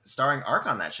guest starring arc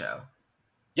on that show.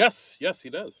 Yes, he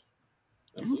does.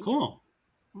 Oh, cool.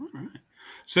 All right.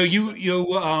 So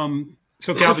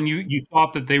so Calvin, you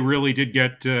thought that they really did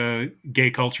get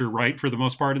gay culture right for the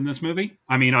most part in this movie?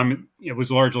 I mean, it was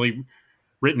largely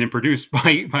written and produced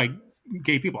by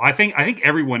gay people. I think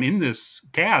everyone in this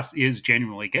cast is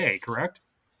genuinely gay, correct?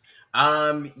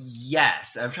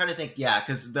 Yes. I'm trying to think. Yeah,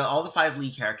 because all the 5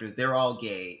 lead characters, they're all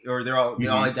gay, or they all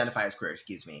identify as queer.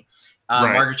 Excuse me.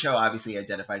 Right. Margaret Cho obviously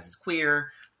identifies as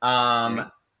queer.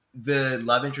 The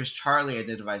love interest Charlie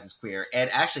identifies as queer, and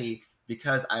actually,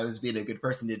 because I was being a good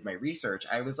person, did my research,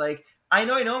 I was like, I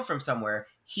know him from somewhere.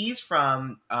 He's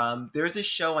from, there's this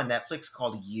show on Netflix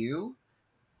called You.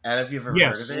 I don't know if you've ever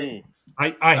heard of it.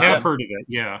 I have heard of it,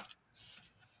 yeah.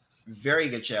 Very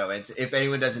good show. And if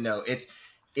anyone doesn't know, it's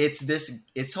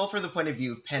told from the point of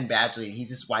view of Penn Badgley. He's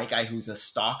this white guy who's a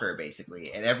stalker,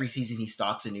 basically. And every season he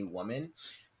stalks a new woman.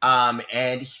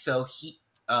 So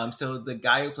the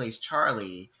guy who plays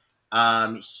Charlie,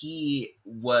 he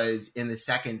was in the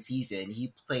second season.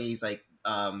 He plays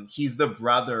he's the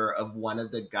brother of one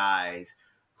of the guys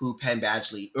who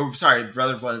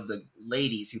brother of one of the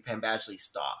ladies who Penn Badgley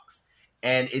stalks.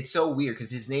 And it's so weird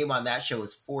because his name on that show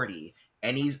is 40,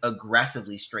 and he's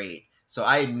aggressively straight. So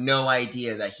I had no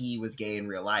idea that he was gay in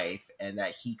real life and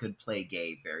that he could play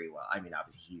gay very well. I mean,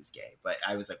 obviously he's gay, but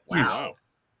I was like, wow.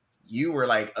 You were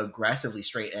like aggressively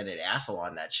straight and an asshole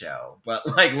on that show, but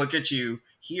like, look at you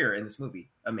here in this movie.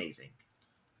 Amazing.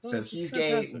 So he's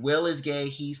gay. Will is gay.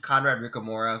 He's Conrad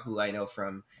Ricamora, who I know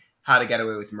from How to Get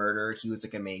Away with Murder. He was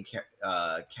like a main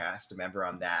cast member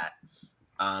on that.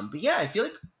 But yeah, I feel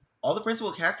like all the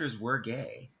principal characters were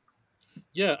gay.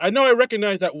 Yeah, I know. I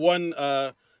recognize that one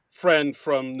friend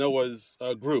from Noah's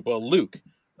group, Luke,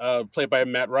 played by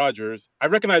Matt Rogers. I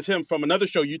recognize him from another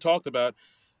show you talked about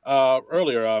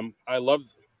earlier. I love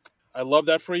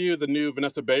That For You, the new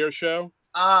Vanessa Bayer show.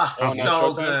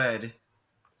 So good.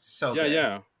 So good.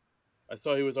 Yeah. I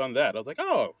saw he was on that. I was like,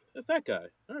 oh, it's that guy.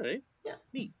 All right. Yeah,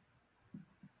 neat.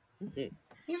 Mm-hmm.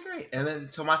 He's great. And then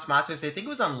Tomas Matos, I think it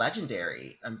was on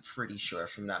Legendary. I'm pretty sure,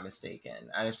 if I'm not mistaken.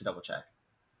 I have to double check.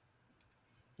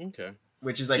 Okay.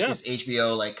 Which is like this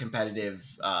HBO like competitive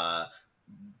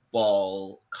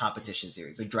ball competition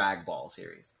series, like drag ball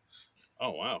series.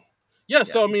 Oh wow. Yeah,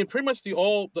 so I mean pretty much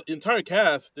the entire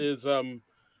cast is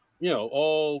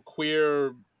all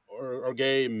queer or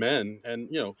gay men, and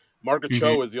Margaret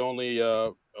Cho is the only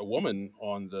a woman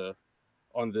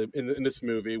in this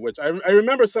movie, which I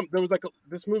remember there was like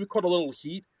this movie called A Little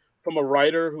Heat from a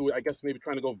writer who I guess maybe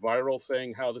trying to go viral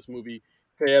saying how this movie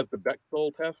fails the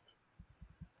Bechdel test.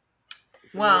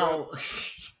 Well,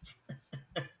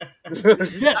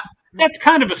 that's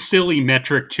kind of a silly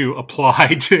metric to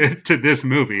apply to this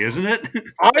movie, isn't it?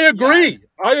 I agree. Yes.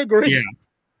 I agree. Yeah.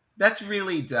 That's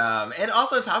really dumb. And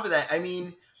also on top of that, I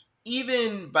mean,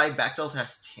 even by Bechdel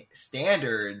test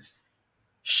standards,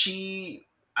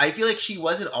 I feel like she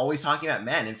wasn't always talking about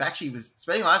men. In fact, she was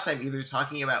spending a lot of time either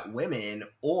talking about women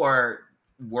or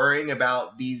worrying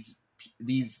about these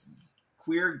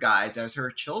queer guys as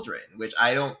her children, which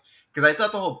I don't. Because I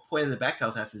thought the whole point of the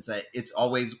Bechdel test is that it's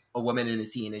always a woman in a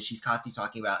scene, and she's constantly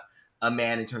talking about a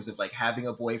man in terms of like having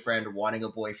a boyfriend, wanting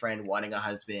a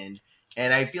husband.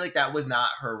 And I feel like that was not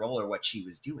her role or what she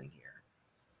was doing here.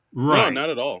 Right. No, not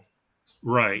at all.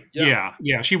 Right.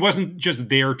 Yeah. She wasn't just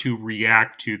there to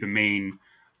react to the main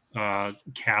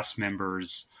cast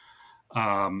members'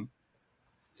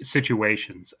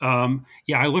 situations.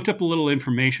 I looked up a little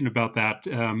information about that.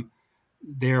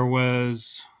 There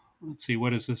was... Let's see,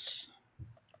 what is this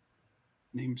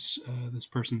this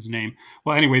person's name?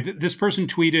 Well, anyway, this person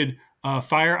tweeted,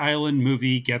 Fire Island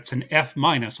movie gets an F-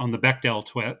 on the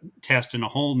Bechdel test in a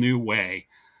whole new way.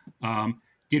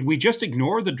 Did we just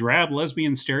ignore the drab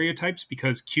lesbian stereotypes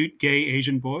because cute gay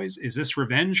Asian boys? Is this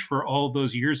revenge for all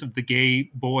those years of the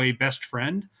gay boy best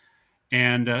friend?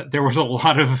 And there was a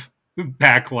lot of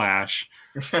backlash.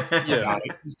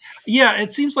 Yeah,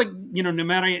 it seems like, no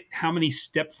matter how many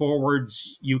step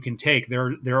forwards you can take,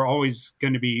 there are always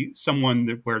going to be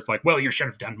someone where it's like, well, you should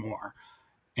have done more.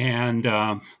 And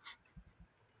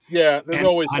there's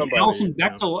always somebody. Alison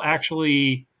Bechdel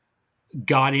actually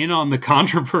got in on the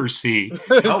controversy.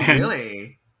 Oh,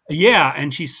 really? Yeah,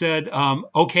 and she said,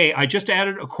 okay, I just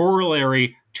added a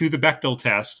corollary to the Bechdel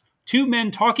test. 2 men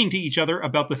talking to each other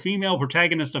about the female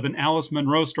protagonist of an Alice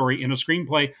Munro story in a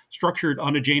screenplay structured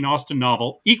on a Jane Austen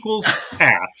novel equals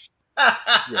pass.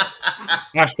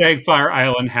 Hashtag Fire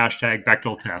Island, hashtag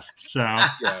Bechdel test. So,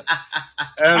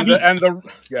 and the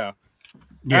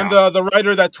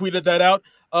writer that tweeted that out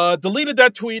deleted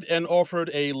that tweet and offered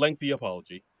a lengthy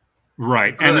apology.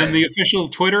 Right. Good. And then the official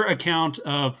Twitter account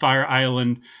of Fire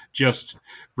Island just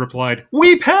replied,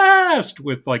 "We passed!"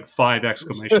 with like 5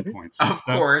 exclamation points. Of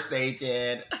course they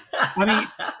did. I mean,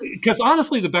 because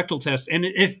honestly, the Bechdel test, and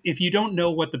if you don't know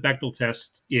what the Bechdel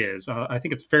test is, I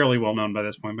think it's fairly well known by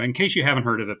this point, but in case you haven't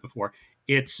heard of it before,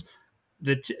 it's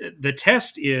the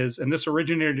test is, and this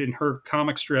originated in her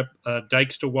comic strip,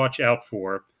 Dykes to Watch Out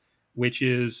For, which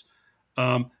is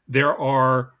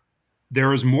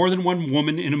there is more than one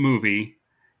woman in a movie.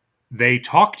 The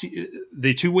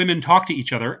 2 women talk to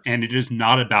each other, and it is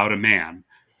not about a man,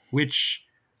 which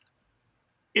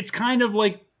it's kind of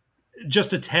like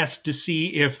just a test to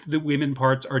see if the women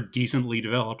parts are decently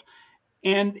developed.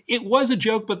 And it was a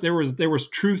joke, but there was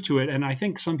truth to it, and I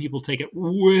think some people take it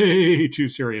way too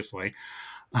seriously.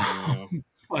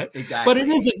 But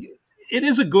it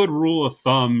is a good rule of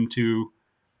thumb to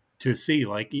see,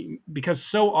 like, because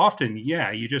so often,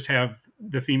 you just have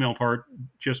the female part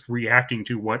just reacting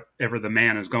to whatever the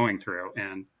man is going through,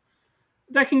 and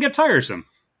that can get tiresome.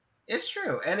 It's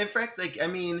true. And in fact,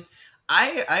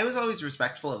 I was always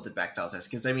respectful of the Bechdel test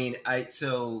because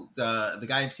the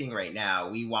guy I'm seeing right now,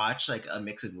 we watch like a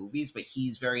mix of movies, but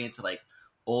he's very into like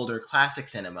older classic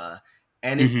cinema,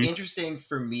 and it's interesting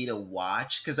for me to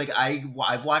watch because like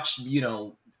I've watched,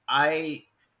 I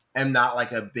am not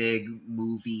like a big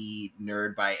movie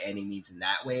nerd by any means in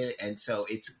that way, and so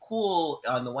it's cool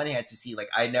on the one hand to see, like,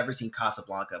 I'd never seen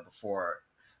Casablanca before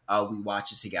we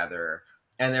watched it together,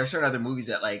 and there are certain other movies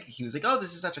that like he was like, oh,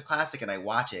 this is such a classic, and I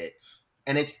watch it,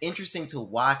 and it's interesting to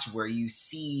watch where you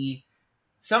see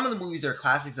some of the movies are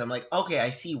classics. I'm like, okay, I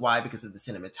see why, because of the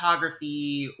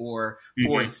cinematography or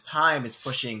for its time is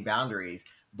pushing boundaries,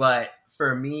 but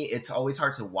for me it's always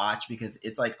hard to watch because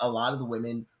it's like a lot of the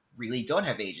women really don't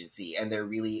have agency, and they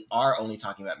really are only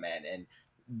talking about men. And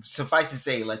suffice to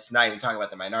say, let's not even talk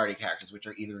about the minority characters, which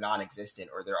are either non-existent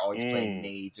or they're always playing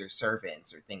maids or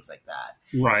servants or things like that.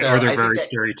 Right, so or they're very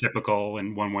stereotypical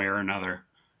in one way or another.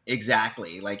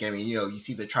 Exactly. Like, I mean, you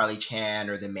see the Charlie Chan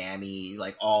or the Manny,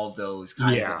 like all of those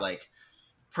kinds of like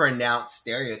pronounced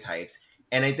stereotypes.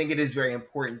 And I think it is very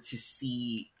important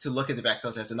to look at the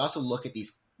Bechdel test and also look at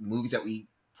these movies that we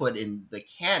put in the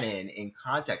canon in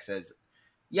context as,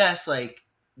 yes, like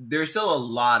there's still a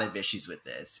lot of issues with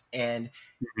this. And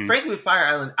frankly, with Fire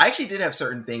Island, I actually did have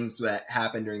certain things that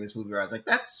happened during this movie where I was like,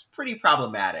 that's pretty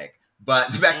problematic. But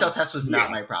the Bechdel test was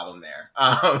not my problem there.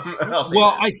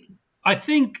 I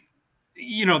think,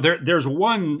 there's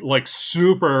one like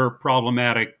super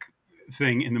problematic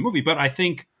thing in the movie, but I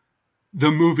think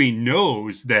the movie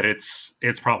knows that it's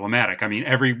problematic. I mean,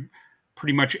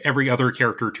 pretty much every other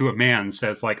character to a man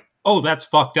says like, oh, that's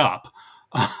fucked up.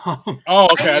 Oh,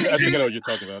 okay. I think I know what you're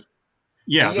talking about.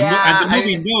 Yeah, and the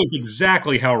movie knows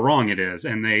exactly how wrong it is,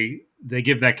 and they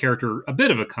give that character a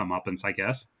bit of a comeuppance, I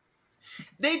guess.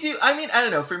 They do. I mean, I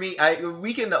don't know. For me,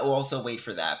 we can also wait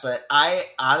for that. But I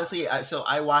honestly,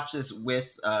 I watched this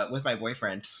with my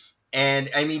boyfriend, and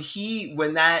I mean,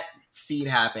 when that scene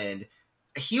happened,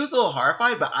 he was a little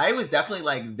horrified, but I was definitely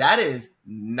like, that is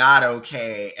not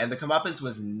okay. And the comeuppance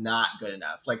was not good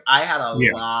enough. Like, I had a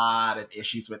lot of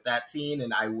issues with that scene,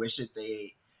 and I wish that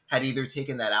they had either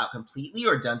taken that out completely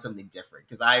or done something different.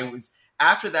 Because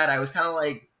after that, I was kind of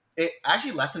like, it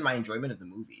actually lessened my enjoyment of the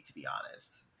movie, to be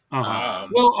honest.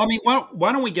 Well, I mean,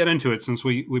 why don't we get into it since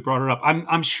we brought it up?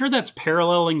 I'm sure that's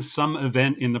paralleling some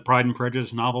event in the Pride and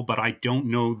Prejudice novel, but I don't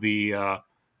know the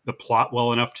plot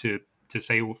well enough to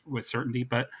say with certainty.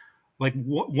 But like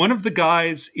one of the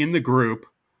guys in the group,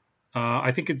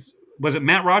 I think was it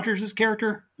Matt Rogers'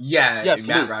 character? Yeah, yes,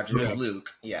 Matt Rogers was Luke.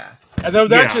 Yeah, and there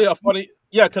was actually a funny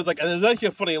because like there's actually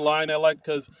a funny line I like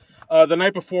because the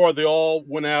night before they all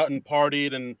went out and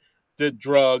partied and did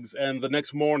drugs, and the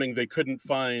next morning they couldn't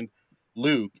find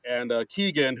Luke, and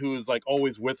Keegan, who is like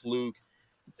always with Luke,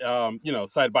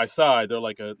 side by side, they're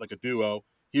like a duo.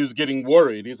 He was getting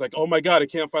worried. He's like, "Oh my god, I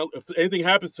can't find. If anything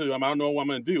happens to him, I don't know what I'm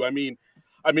going to do." I mean,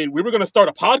 we were going to start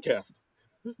a podcast.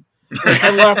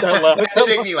 I laughed out loud. That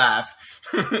made me laugh.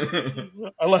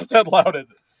 I laughed out loud at it.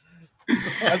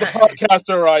 As a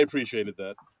podcaster, I appreciated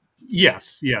that.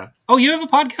 Yes, yeah. Oh, you have a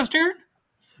podcast, Aaron?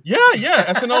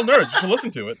 Yeah, SNL Nerds. You should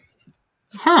listen to it.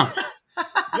 Huh.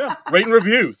 Yeah, rate and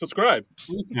review, subscribe.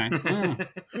 Okay.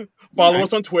 Follow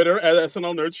us on Twitter at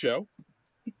SNL Nerds Show.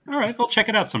 All right, I'll check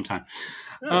it out sometime.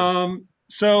 Yeah.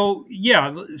 So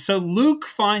Luke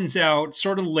finds out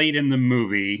sort of late in the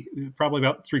movie, probably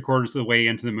about 3/4 of the way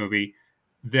into the movie,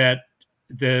 that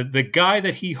the guy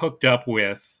that he hooked up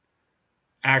with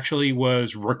actually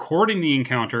was recording the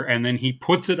encounter, and then he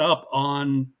puts it up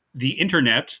on the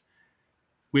internet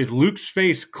with Luke's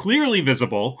face clearly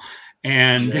visible,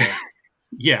 and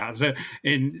yeah, so,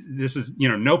 and this is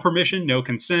no permission, no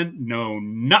consent, no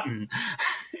nothing,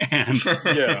 and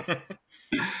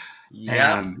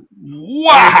and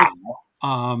wow.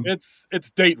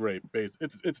 It's date rape, basically.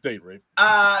 It's date rape.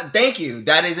 Thank you.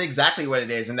 That is exactly what it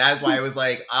is, and that is why I was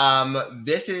like,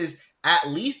 this is at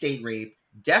least date rape,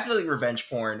 definitely revenge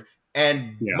porn,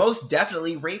 and most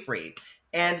definitely rape.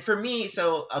 And for me, this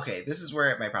is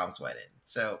where my problems went in.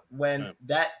 So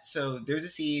there's a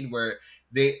scene where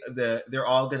the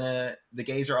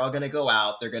gays are all gonna go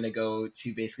out. They're gonna go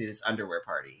to basically this underwear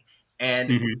party,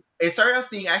 and it started off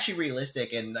being actually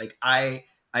realistic, and like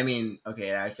I mean,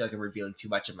 okay, I feel like I'm revealing too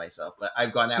much of myself, but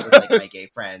I've gone out with like my gay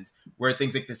friends where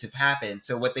things like this have happened.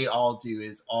 So what they all do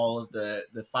is all of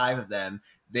the 5 of them,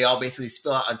 they all basically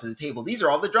spill out onto the table. These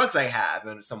are all the drugs I have.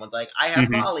 And someone's like, I have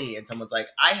Molly. And someone's like,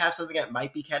 I have something that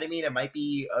might be ketamine. It might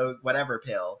be a whatever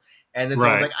pill. And then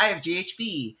someone's like, I have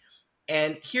GHB.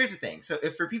 And here's the thing. So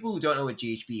if for people who don't know what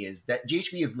GHB is, that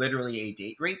GHB is literally a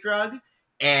date rape drug.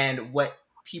 And what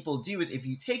people do is if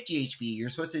you take GHB, you're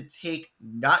supposed to take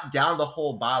not down the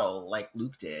whole bottle like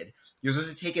Luke did. You're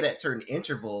supposed to take it at certain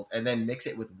intervals and then mix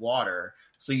it with water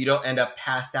so you don't end up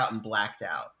passed out and blacked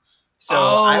out. So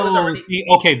I was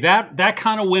already that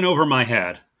kind of went over my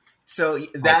head. So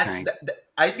that's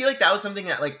I feel like that was something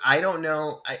that like I don't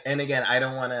know, and again I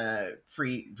don't want to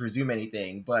presume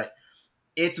anything, but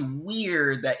it's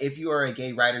weird that if you are a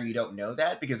gay writer, you don't know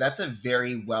that, because that's a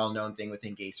very well-known thing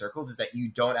within gay circles, is that you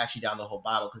don't actually down the whole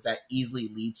bottle, because that easily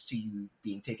leads to you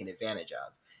being taken advantage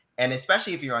of. And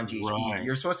especially if you're on GHB,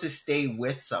 you're supposed to stay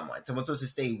with someone. Someone's supposed to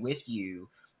stay with you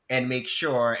and make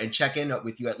sure and check in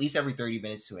with you at least every 30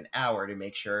 minutes to an hour to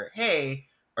make sure, hey,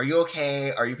 are you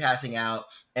okay? Are you passing out?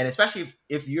 And especially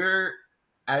if you're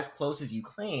as close as you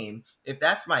claim, if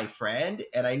that's my friend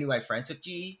and I knew my friend took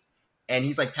G, and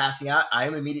he's like passing out,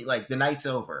 I'm immediately like, the night's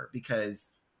over,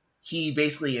 because he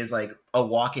basically is like a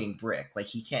walking brick. Like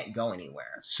he can't go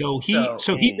anywhere. So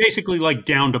he basically like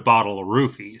downed a bottle of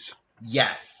roofies.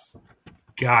 Yes.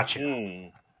 Gotcha.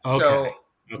 Okay. So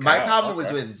my problem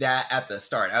was with that at the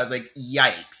start. I was like,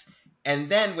 yikes. And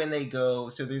then when they go,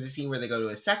 so there's a scene where they go to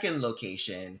a second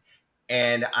location,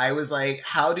 and I was like,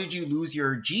 how did you lose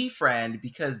your G friend?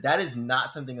 Because that is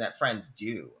not something that friends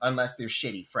do unless they're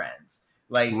shitty friends.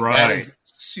 Like, that is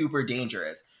super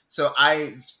dangerous. So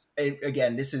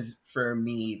again, this is for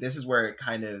me, this is where it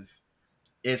kind of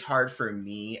is hard for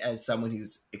me as someone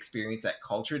who's experienced that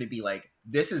culture to be like,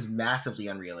 this is massively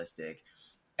unrealistic.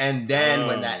 And then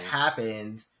when that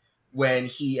happens, when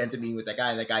he ends up meeting with that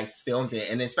guy and that guy films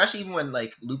it, and especially even when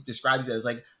like Luke describes it as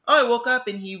like, oh, I woke up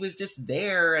and he was just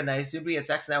there and I assumed we had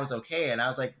sex and that was okay. And I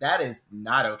was like, that is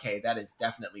not okay. That is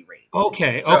definitely rape.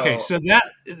 Okay. So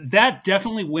that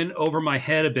definitely went over my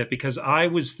head a bit, because I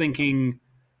was thinking,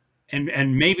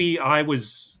 and maybe I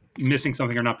was missing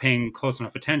something or not paying close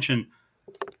enough attention.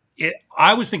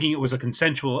 I was thinking it was a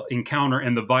consensual encounter,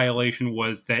 and the violation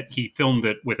was that he filmed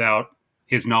it without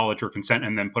his knowledge or consent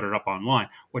and then put it up online,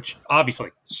 which obviously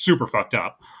super fucked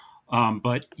up.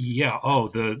 But yeah,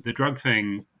 the drug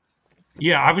thing.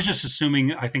 Yeah, I was just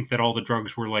assuming, I think that all the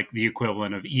drugs were like the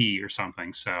equivalent of E or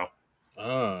something. So.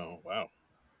 Oh, wow.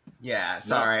 Yeah,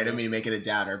 sorry, I didn't mean to make it a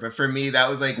downer, but for me, that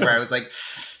was like where I was like,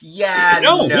 yeah,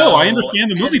 no, I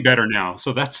understand the movie better now,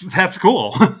 so that's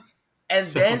cool. And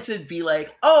then to be like,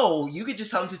 oh, you could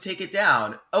just tell him to take it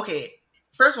down. Okay,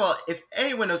 first of all, if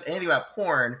anyone knows anything about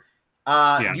porn,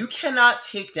 you cannot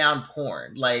take down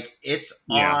porn. Like, it's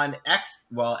on X.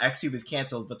 Well, XTube is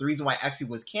canceled, but the reason why XTube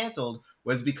was canceled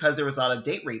was because there was a lot of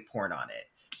date rape porn on it.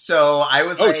 So I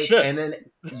was shit. And then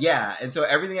and so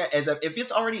everything that ends up, if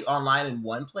it's already online in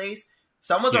one place,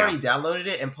 Someone's already downloaded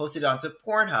it and posted it onto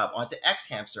Pornhub, onto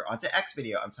Xhamster, onto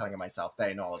Xvideo. I'm telling myself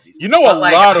that I know all of these. You know,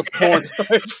 lot of porn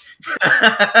sites.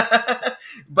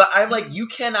 But I'm like, you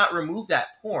cannot remove that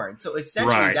porn. So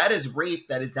essentially, that is rape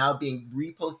that is now being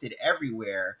reposted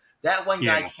everywhere. That one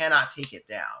guy cannot take it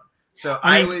down. So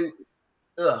I was,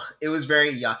 it was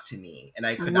very yuck to me, and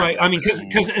I could not. Right. I mean,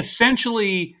 because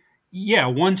essentially,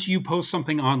 once you post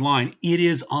something online, it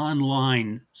is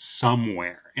online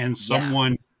somewhere, and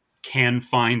someone can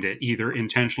find it either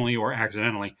intentionally or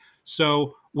accidentally.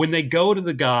 So when they go to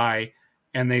the guy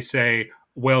and they say,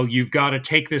 well, you've got to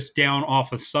take this down off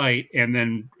the site and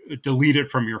then delete it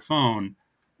from your phone,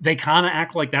 they kind of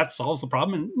act like that solves the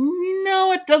problem. And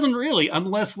no, it doesn't really,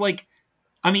 unless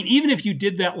even if you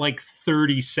did that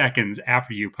 30 seconds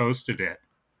after you posted it,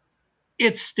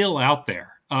 it's still out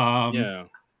there. I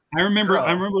remember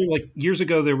years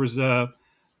ago, there was that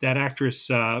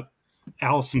actress,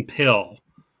 Alison Pill.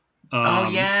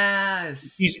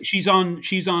 Yes. She's on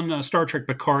Star Trek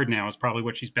Picard now, is probably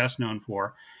what she's best known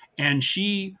for. And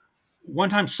she, one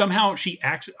time, somehow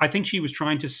I think she was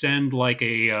trying to send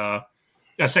a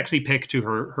sexy pic to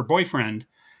her boyfriend,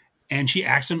 and she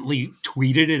accidentally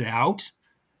tweeted it out.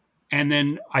 And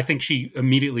then I think she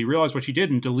immediately realized what she did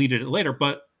and deleted it later.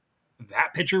 But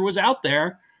that picture was out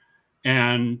there.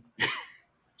 And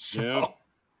so.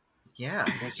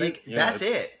 That's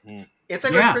it. It's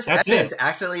like when Chris Evans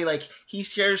accidentally, he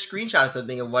shared a screenshot of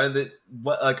something, and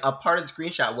a part of the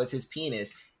screenshot was his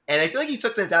penis. And I feel like he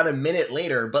took this down a minute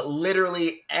later, but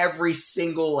literally every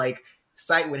single,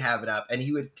 site would have it up, and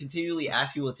he would continually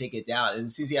ask people to take it down. And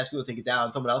as soon as he asked people to take it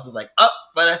down, someone else was like, oh,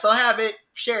 but I still have it,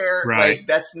 share. Right.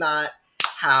 That's not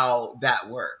how that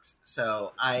works.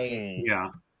 So I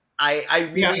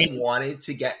really wanted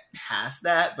to get past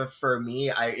that, but for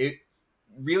me, it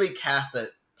really cast a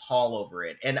pall over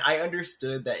it. And I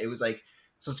understood that it was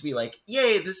supposed to be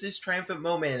yay, this is triumphant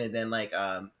moment, and then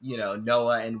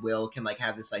Noah and Will can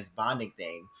have this nice bonding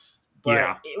thing.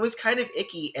 But it was kind of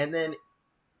icky, and then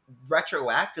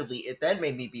retroactively it then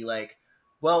made me be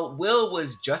well, Will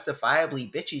was justifiably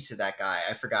bitchy to that guy.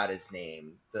 I forgot his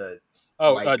name. The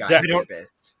white guy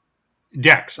activist.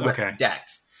 Dex, okay.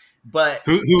 Dex. But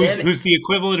who's the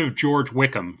equivalent of George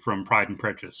Wickham from Pride and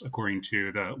Prejudice, according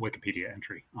to the Wikipedia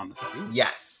entry on the film.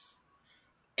 Yes.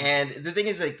 And the thing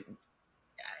is,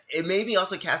 it made me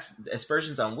also cast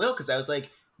aspersions on Will, because I was like,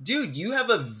 dude, you have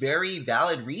a very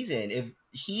valid reason. If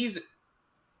he's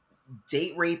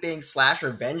date raping /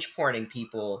 revenge porning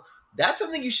people, that's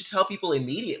something you should tell people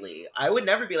immediately. I would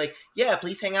never be like, yeah,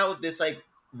 please hang out with this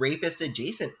rapist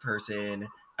adjacent person.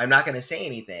 I'm not going to say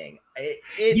anything.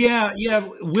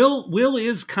 Will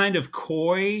is kind of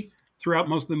coy throughout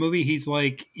most of the movie. He's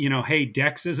like, hey,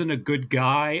 Dex isn't a good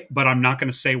guy, but I'm not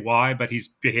going to say why, but he's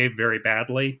behaved very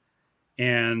badly.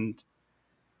 And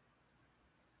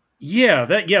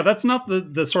that's not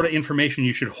the sort of information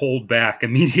you should hold back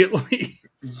immediately.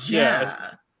 Yeah.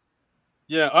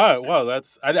 All right. Well,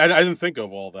 that's I didn't think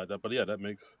of all that, but that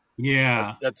makes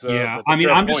that's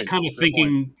I'm just kind of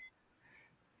thinking,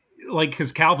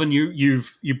 because Calvin, you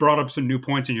brought up some new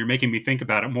points, and you're making me think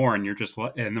about it more, and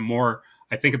and the more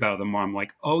I think about it, the more I'm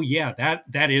like, oh yeah,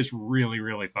 that is really,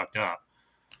 really fucked up.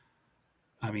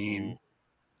 I mean,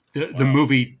 the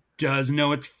movie does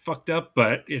know it's fucked up,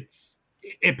 but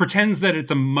it pretends that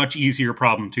it's a much easier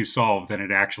problem to solve than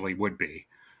it actually would be.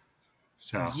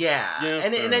 So and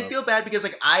I feel bad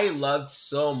because I loved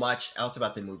so much else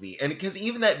about the movie, and because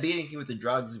even that beating thing with the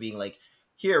drugs being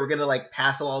here, we're gonna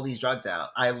pass all these drugs out.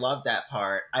 I love that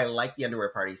part. I like the underwear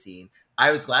party scene. I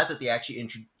was glad that they actually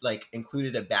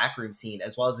included a backroom scene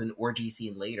as well as an orgy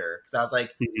scene later, because I was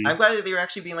like, I'm glad that they were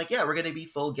actually being yeah, we're gonna be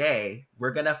full gay.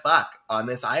 We're gonna fuck on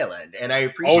this island, and I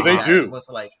appreciate that. Do. As opposed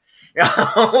to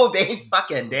they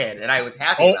fucking did, and I was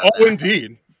happy. About that.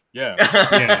 Indeed. Yeah.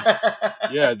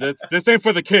 This ain't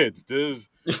for the kids. There's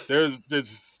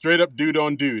straight up dude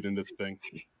on dude in this thing.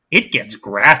 It gets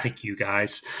graphic, you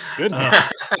guys.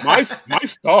 Goodness. My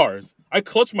stars. I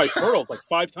clutched my pearls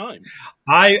 5 times.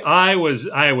 I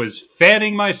was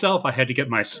fanning myself. I had to get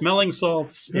my smelling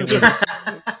salts. Ooh.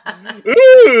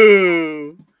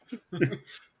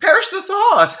 Perish the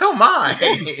thought. Oh my.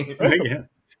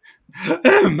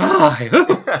 Oh my.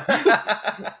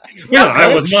 Well,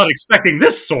 I was not expecting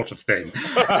this sort of thing.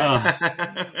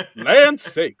 Land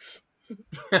sakes.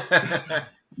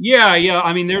 Yeah.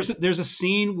 I mean, there's a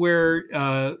scene where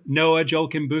Noah, Joel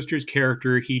Kim Booster's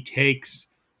character, he takes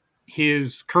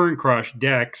his current crush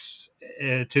Dex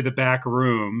to the back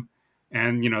room,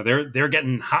 and they're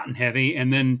getting hot and heavy,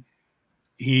 and then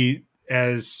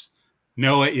as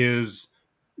Noah is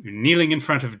kneeling in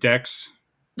front of Dex,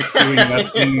 doing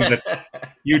that thing that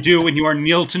You do when you are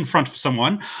knelt in front of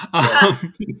someone.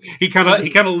 He kind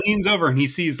of leans over and he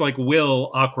sees like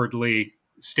Will awkwardly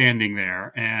standing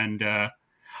there, and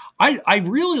I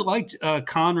really liked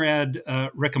Conrad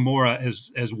Recamora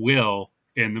as Will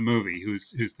in the movie,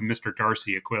 who's the Mr.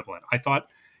 Darcy equivalent. I thought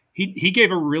he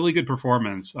gave a really good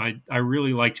performance. I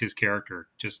really liked his character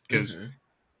just because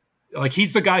like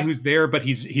he's the guy who's there, but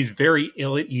he's very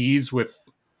ill at ease with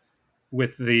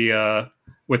the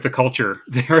culture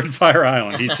there at Fire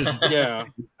Island. He's just yeah,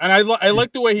 and I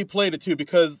like the way he played it too,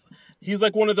 because he's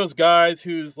like one of those guys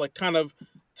who's like kind of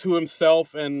to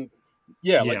himself and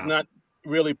like not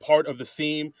really part of the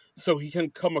scene, so he can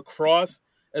come across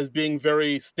as being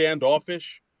very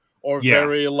standoffish or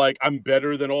very like I'm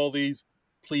better than all these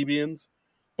plebeians.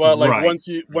 But like once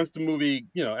the movie,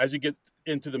 as you get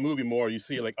into the movie more, you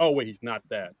see like, oh wait, he's not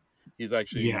that. He's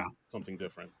actually something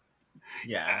different.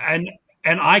 Yeah.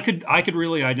 And I could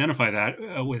really identify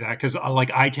that with that, because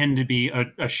like I tend to be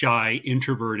a shy,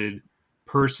 introverted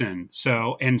person.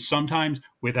 So, and sometimes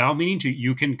without meaning to,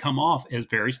 you can come off as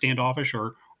very standoffish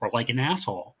or like an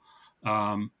asshole,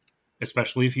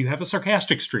 especially if you have a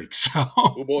sarcastic streak.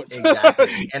 So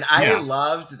exactly. And I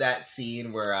loved that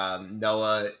scene where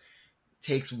Noah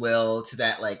takes Will to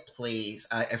that like place.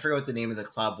 I forget what the name of the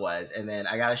club was, and then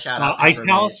I got a shout out Ice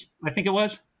Palace, I think it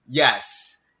was.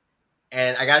 Yes.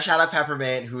 And I got to shout out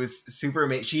Peppermint, who is super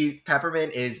amazing.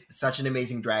 Peppermint is such an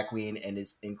amazing drag queen and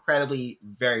is incredibly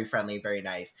very friendly, very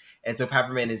nice. And so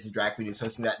Peppermint is the drag queen who's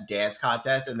hosting that dance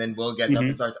contest, and then Will gets up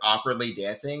and starts awkwardly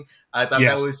dancing. I thought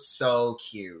that was so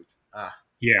cute. Loved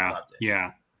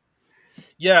it.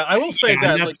 Yeah, I will say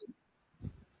that. Like,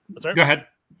 sorry? Go ahead.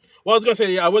 Well, I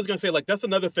was gonna say like that's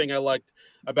another thing I liked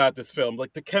about this film,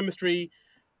 like the chemistry.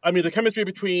 I mean, the chemistry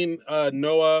between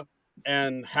Noah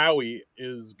and Howie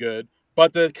is good.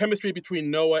 But the chemistry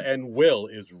between Noah and Will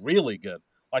is really good.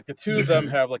 Like the two of them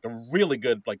have like a really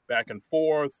good like back and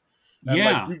forth. And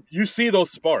like you see those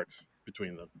sparks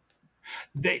between them.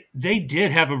 They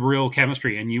did have a real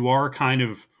chemistry, and you are kind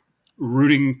of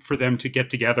rooting for them to get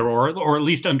together or at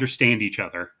least understand each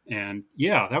other. And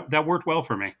that worked well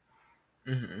for me.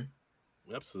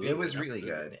 Absolutely. It was really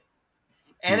good.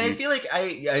 And I feel like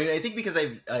I think because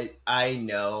I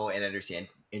know and understand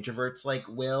introverts like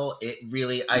Will, it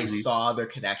really I saw their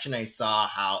connection. I saw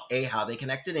how they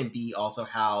connected, and B, also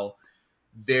how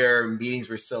their meetings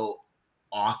were so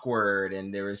awkward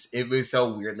and it was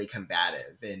so weirdly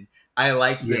combative. And I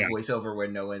like the voiceover where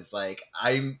Noah's like,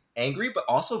 I'm angry but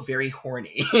also very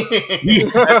horny.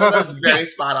 That's very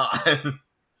spot on.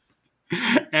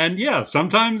 And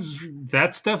sometimes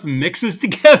that stuff mixes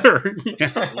together.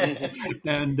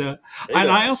 And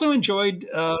I also enjoyed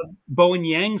Bowen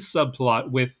Yang's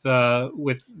subplot with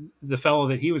the fellow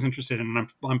that he was interested in. And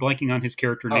I'm blanking on his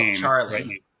character name. Charlie. Right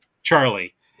now.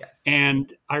 Charlie. Yes.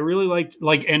 And I really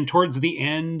liked and towards the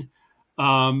end,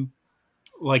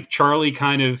 like Charlie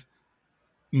kind of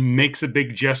makes a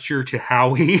big gesture to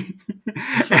Howie,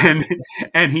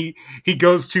 and he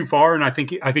goes too far, and I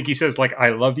think he says like I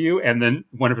love you, and then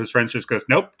one of his friends just goes,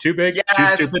 nope, too big, too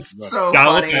stupid, so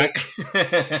funny.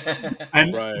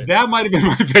 And that might have been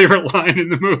my favorite line in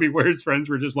the movie, where his friends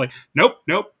were just like, nope,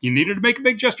 you needed to make a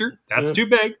big gesture, that's too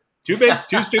big, too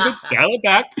stupid, dial it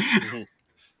back.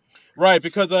 Right,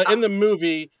 because in the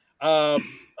movie, what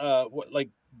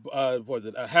was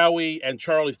it? Howie and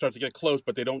Charlie start to get close,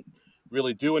 but they don't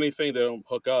really do anything. They don't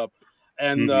hook up.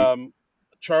 And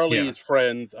Charlie's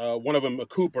friends, one of them, a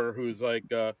Cooper, who's like,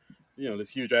 this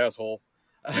huge asshole.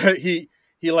 he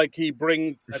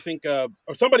brings, I think,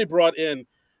 or somebody brought in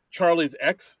Charlie's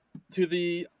ex to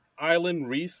the island,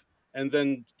 Reese, and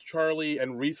then Charlie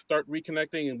and Reese start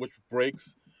reconnecting, and which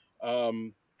breaks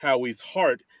Howie's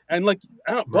heart. And like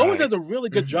Bowen does a really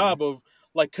good job of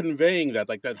like conveying that,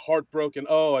 like that heartbroken.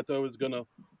 Oh, I thought I was gonna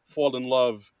fall in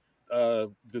love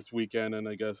this weekend, and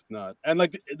I guess not. And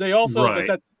like they also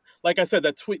that's like I said,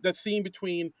 that scene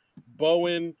between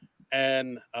Bowen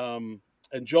and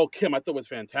Joel Kim, I thought was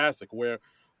fantastic. Where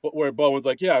Bowen's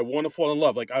like, yeah, I want to fall in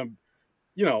love. Like I'm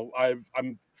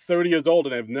 30 years old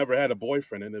and I've never had a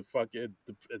boyfriend, and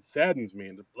it saddens me.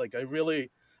 And like I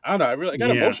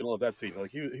got emotional at that scene.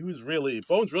 Like he was really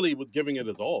Bowen's really was giving it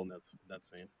his all in that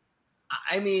scene.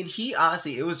 I mean, he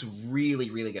honestly, it was really,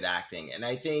 really good acting, and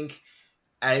I think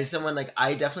as someone like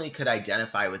I definitely could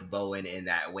identify with Bowen in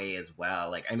that way as well.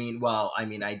 Like, I've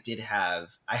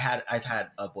had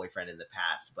a boyfriend in the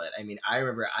past, but I mean, I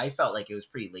remember I felt like it was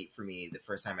pretty late for me the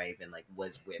first time I even like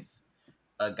was with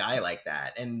a guy like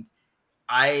that, and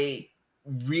I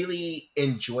really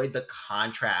enjoyed the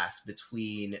contrast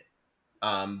between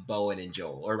Bowen and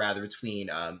Joel, or rather between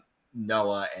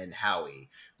Noah and Howie,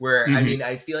 where I mean,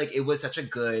 I feel like it was such a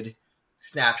good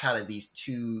snapshot of these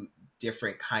two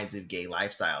different kinds of gay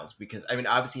lifestyles, because I mean,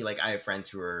 obviously, like, I have friends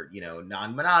who are, you know,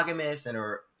 non-monogamous and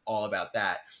are all about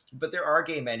that, but there are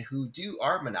gay men who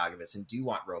are monogamous and do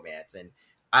want romance. And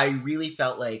I really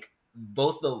felt like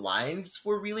both the lines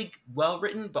were really well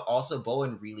written, but also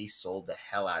Bowen really sold the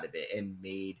hell out of it and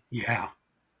made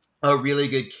a really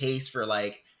good case for,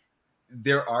 like,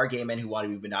 there are gay men who want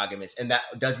to be monogamous, and that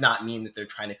does not mean that they're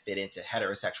trying to fit into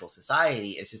heterosexual society.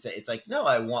 It's just that it's like, no,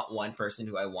 I want one person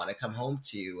who I want to come home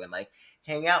to and, like,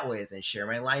 hang out with and share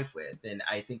my life with. And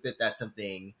I think that that's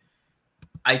something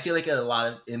I feel like a lot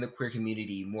of in the queer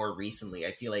community more recently.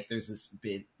 I feel like there's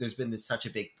been such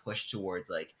a big push towards,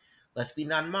 like, let's be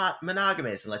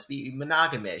non-monogamous and let's be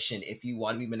monogamish. And if you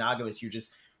want to be monogamous, you're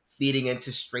just feeding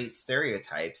into straight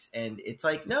stereotypes. And it's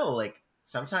like, no, like,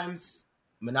 sometimes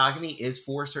monogamy is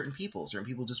for certain people. Certain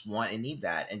people just want and need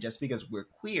that. And just because we're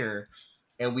queer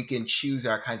and we can choose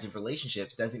our kinds of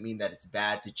relationships doesn't mean that it's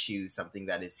bad to choose something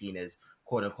that is seen as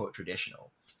quote unquote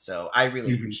traditional. So I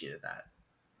really appreciated that.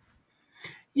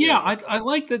 Yeah, I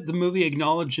like that the movie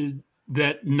acknowledged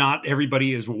that not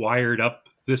everybody is wired up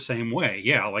the same way.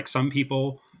 Yeah, like some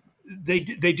people, they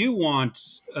do want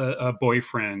a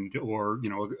boyfriend or, you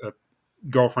know, a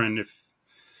girlfriend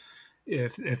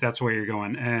if that's the way you're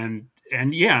going,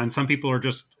 and yeah, and some people are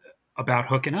just about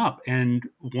hooking up, and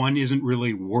one isn't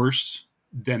really worse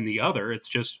than the other. It's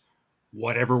just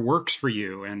whatever works for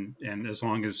you, and as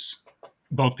long as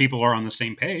both people are on the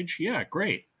same page, yeah,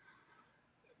 great.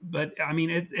 But I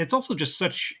mean, it's also just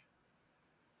such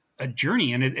a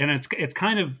journey, and it's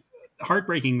kind of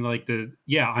heartbreaking. Like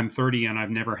I'm 30 and I've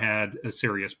never had a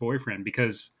serious boyfriend,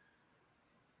 because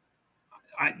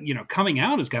coming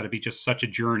out has got to be just such a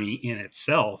journey in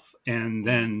itself,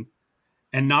 and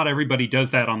not everybody does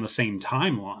that on the same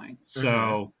timeline.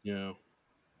 So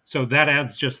so that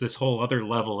adds just this whole other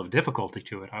level of difficulty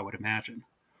to it, I would imagine.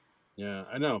 Yeah,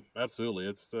 I know, absolutely.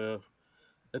 It's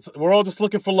we're all just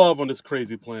looking for love on this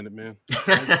crazy planet, man.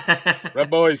 Right,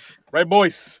 boys? Right,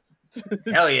 boys?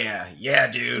 Hell yeah.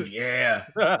 Yeah, dude. Yeah.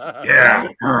 Yeah.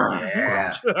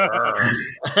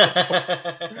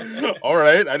 All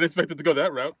right. I didn't expect it to go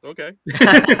that route. Okay.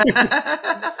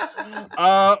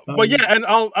 But yeah, and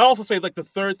I'll also say, like, the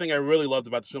third thing I really loved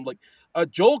about the film, like,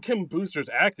 Joel Kim Booster's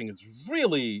acting is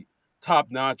really top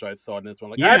notch, I thought, in this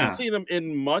one. Like, I haven't seen him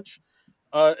in much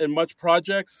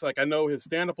projects. Like, I know his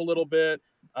stand-up a little bit.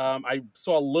 I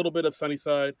saw a little bit of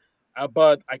Sunnyside.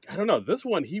 But I don't know, this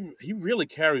one he really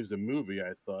carries the movie,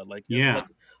 I thought. Like,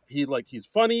 he's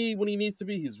funny when he needs to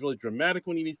be. He's really dramatic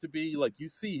when he needs to be. Like, you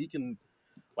see, he can,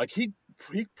 like, he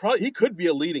could be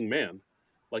a leading man.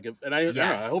 Like,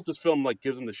 I hope this film, like,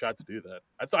 gives him the shot to do that.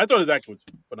 I thought his acting was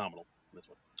phenomenal in this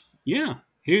one. Yeah,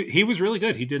 he was really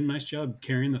good. He did a nice job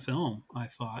carrying the film, I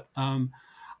thought.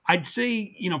 I'd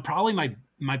say, probably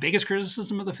my biggest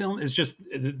criticism of the film is just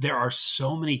there are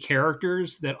so many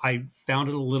characters that I found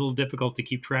it a little difficult to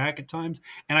keep track at times.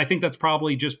 And I think that's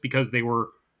probably just because they were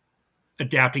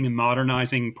adapting and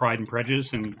modernizing Pride and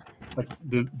Prejudice, and like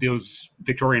those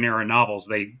Victorian era novels,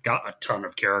 they got a ton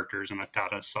of characters and a ton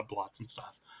of subplots and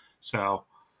stuff. So,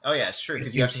 oh yeah, it's true,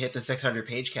 because you have to hit the 600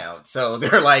 page count. So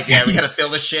they're like, yeah, we got to fill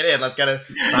this shit in. Let's get a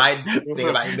side thing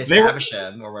about Miss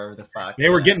Havisham or whatever the fuck. They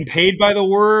were getting paid by the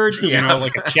word,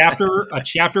 like a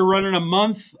chapter running a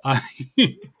month. But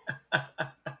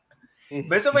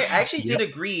so wait, I actually did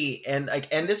agree, and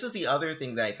this was the other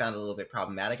thing that I found a little bit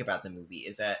problematic about the movie,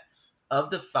 is that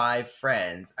of the 5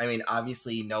 friends, I mean,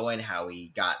 obviously Noah and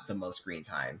Howie got the most screen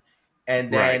time,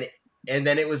 and then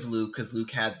it was Luke, because Luke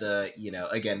had the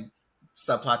again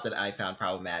subplot that I found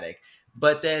problematic.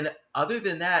 But then other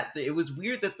than that, it was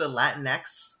weird that the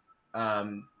Latinx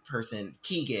person,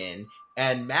 Keegan,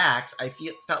 and Max, I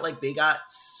felt like they got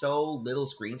so little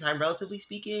screen time, relatively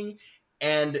speaking.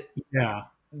 And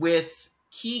with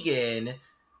Keegan, the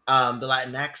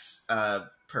Latinx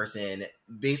person,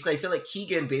 basically I feel like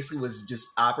Keegan basically was just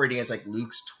operating as like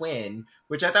Luke's twin,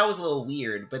 which I thought was a little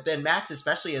weird. But then Max,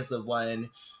 especially as the one,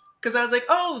 because I was like,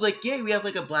 oh, like, yay, we have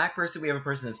like a black person, we have a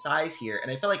person of size here.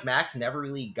 And I felt like Max never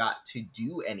really got to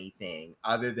do anything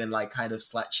other than like kind of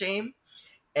slut shame.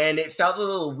 And it felt a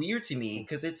little weird to me,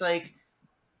 because it's like,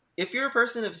 if you're a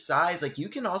person of size, like,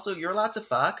 you're allowed to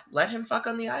fuck. Let him fuck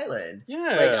on the island.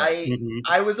 Yeah. Like,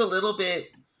 I was a little bit,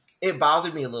 it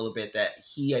bothered me a little bit that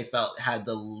I felt had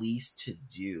the least to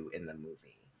do in the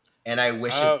movie. And I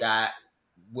wish that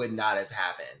would not have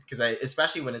happened. Because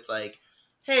especially when it's like,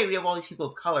 hey, we have all these people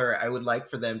of color, I would like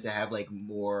for them to have like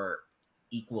more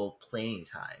equal playing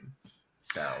time.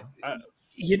 So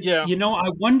You know, I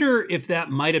wonder if that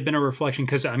might have been a reflection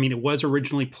because I mean, it was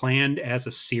originally planned as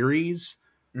a series,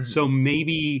 so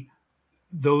maybe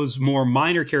those more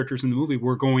minor characters in the movie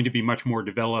were going to be much more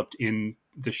developed in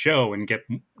the show and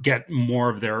get more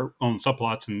of their own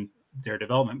subplots and their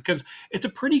development because it's a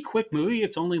pretty quick movie.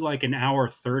 It's only like an hour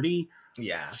 30.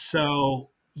 Yeah. So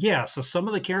some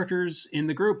of the characters in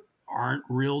the group aren't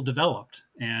real developed,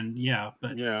 and I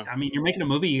mean, you're making a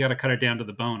movie, you got to cut it down to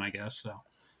the bone, I guess. So.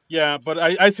 Yeah, but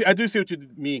I do see what you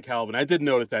mean, Calvin. I did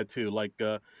notice that too. Like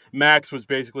Max was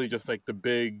basically just like the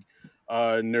big,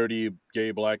 nerdy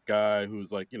gay black guy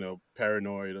who's like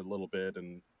paranoid a little bit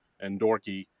and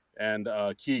dorky, and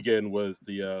Keegan was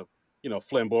the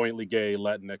flamboyantly gay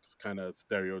Latinx kind of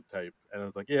stereotype. And I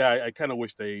was like, yeah, I kind of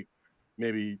wish they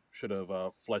maybe should have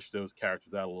fleshed those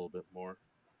characters out a little bit more.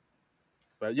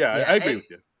 But I agree with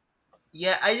you.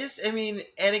 Yeah, I mean,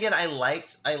 and again, I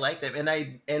liked them,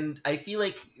 and I feel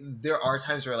like there are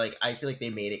times where like I feel like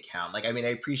they made it count. Like, I mean, I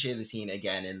appreciate the scene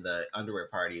again in the underwear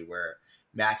party where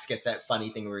Max gets that funny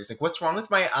thing where he's like, "What's wrong with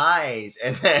my eyes?"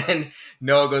 And then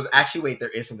Noah goes, "Actually, wait, there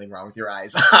is something wrong with your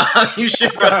eyes. You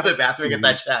should go to the bathroom and get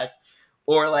that checked."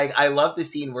 Or like, I love the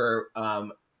scene where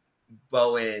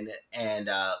Bowen and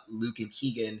Luke and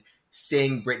Keegan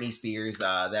sing Britney Spears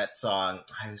that song.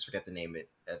 I always forget the name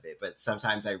of it, but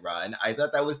Sometimes I Run. I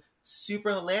thought that was super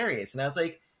hilarious, and I was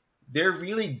like, they're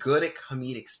really good at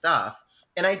comedic stuff.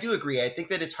 And I do agree. I think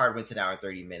that it's hard when it's an hour and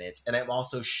 30 minutes, and I'm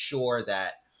also sure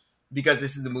that because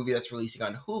this is a movie that's releasing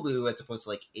on Hulu as opposed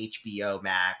to like HBO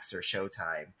Max or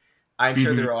Showtime, I'm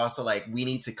sure they're also like, we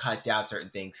need to cut down certain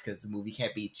things because the movie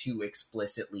can't be too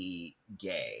explicitly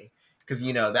gay. Because,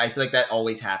 I feel like that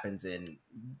always happens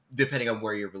depending on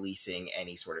where you're releasing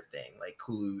any sort of thing. Like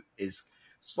Hulu is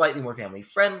slightly more family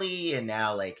friendly, and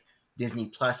now like Disney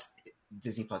Plus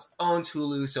owns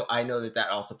Hulu, so I know that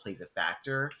also plays a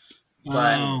factor.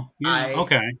 But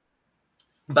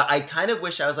But I kind of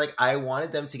wish I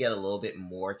wanted them to get a little bit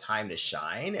more time to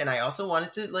shine, and I also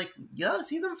wanted to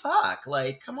see them fuck.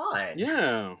 Like, come on.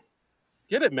 Yeah.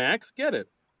 Get it, Max. Get it.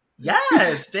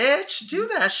 Yes, bitch. Do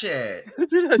that shit.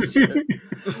 Do that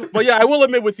shit. But yeah, I will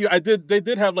admit with you, they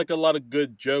did have like a lot of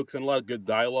good jokes and a lot of good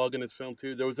dialogue in this film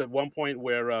too. There was at one point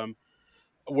where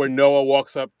Noah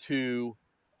walks up to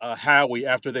Howie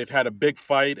after they've had a big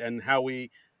fight, and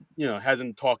Howie,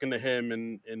 hasn't talking to him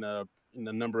in a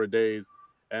number of days.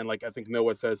 And like, I think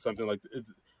Noah says something like,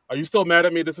 "Are you still mad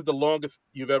at me? This is the longest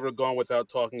you've ever gone without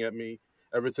talking at me.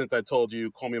 Ever since I told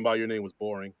you, call me by your name was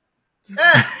boring."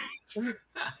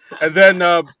 and then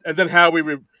Howie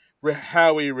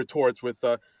retorts with,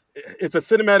 "It's a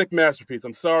cinematic masterpiece.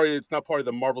 I'm sorry, it's not part of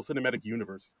the Marvel Cinematic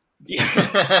Universe."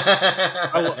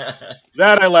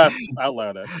 I laughed out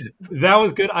loud at. That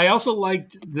was good. I also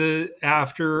liked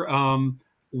after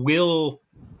Will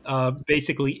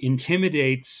basically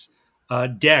intimidates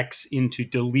Dex into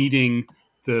deleting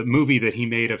the movie that he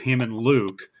made of him and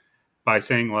Luke by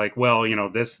saying like, well,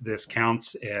 this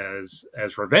counts as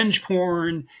revenge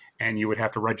porn, and you would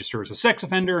have to register as a sex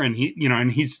offender, and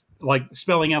he's like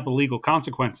spelling out the legal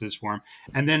consequences for him.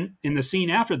 And then in the scene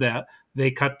after that,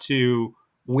 they cut to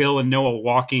Will and Noah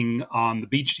walking on the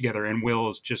beach together, and Will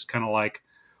is just kind of like,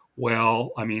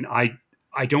 well, I mean, I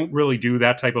don't really do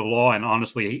that type of law, and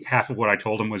honestly, half of what I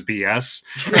told him was BS.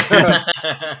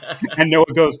 And Noah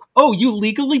goes, "Oh, you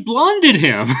legally blonded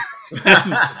him."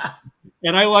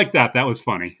 And I like that. That was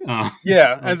funny.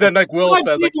 Yeah, and then like Will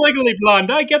said, like, "Legally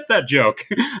blonde." I get that joke.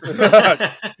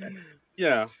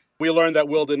 Yeah, we learned that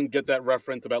Will didn't get that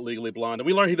reference about Legally Blonde, and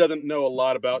we learned he doesn't know a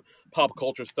lot about pop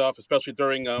culture stuff, especially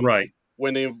during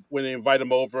when they invite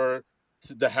him over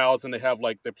to the house and they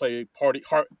play party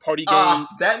games.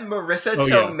 That Marissa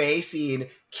Tomei scene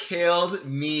killed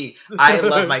me. I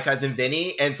love My Cousin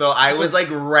Vinny, and so I was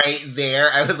like right there.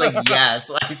 I was like,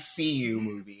 yes, I see you,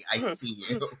 movie. I see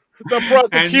you. The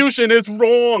prosecution is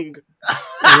wrong.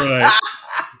 Right.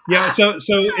 Yeah, so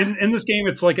in this game,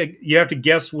 it's like you have to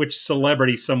guess which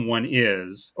celebrity someone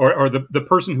is, or the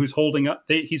person who's holding up.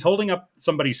 He's holding up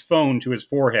somebody's phone to his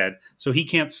forehead, so he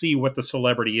can't see what the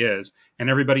celebrity is, and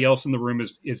everybody else in the room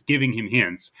is giving him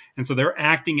hints, and so they're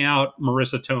acting out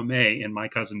Marissa Tomei in My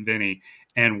Cousin Vinny,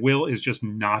 and Will is just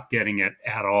not getting it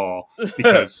at all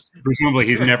because presumably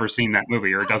he's never seen that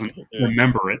movie or doesn't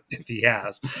remember it if he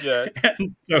has. Yeah,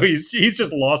 and so he's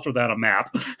just lost without a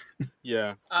map.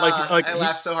 Yeah, I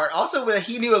laughed so hard. Also,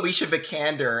 he knew Alicia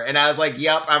Vikander, and I was like,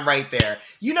 "Yep, I'm right there."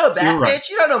 You know that bitch? Right.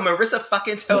 You don't know Marissa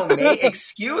fucking Tomei?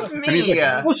 Excuse me.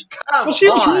 Like, she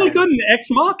was really good in Ex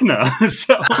Machina.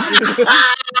 So.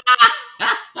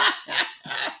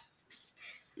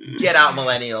 Get out,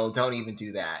 millennial! Don't even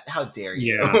do that. How dare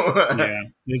you? Yeah.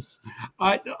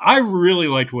 I really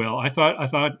liked Will. I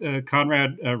thought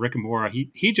Conrad Ricamora,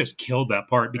 he just killed that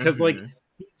part because like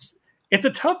it's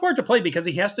a tough part to play because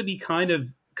he has to be kind of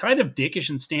dickish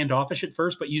and standoffish at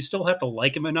first, but you still have to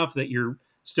like him enough that you're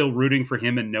still rooting for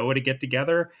him and Noah to get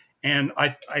together. And I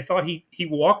thought he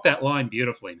walked that line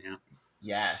beautifully, man.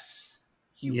 Yes,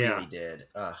 he really did.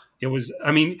 It was,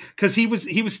 I mean, because he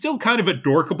was still kind of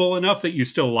adorkable enough that you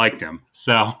still liked him.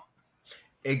 So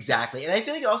exactly, and I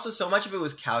feel like also so much of it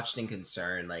was couched in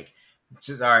concern. Like,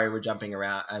 sorry, we're jumping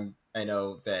around. I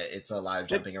know that it's a lot of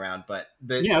jumping around, but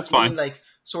the it's scene, fine. like,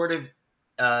 sort of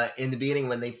in the beginning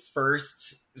when they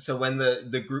first, so when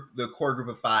the core group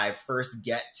of 5 first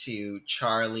get to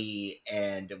Charlie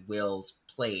and Will's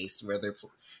place where they're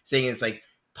saying it's like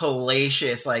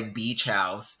palatial like beach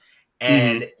house,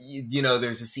 and you know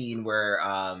there's a scene where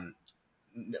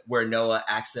Noah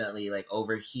accidentally like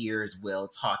overhears Will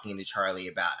talking to Charlie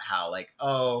about how like,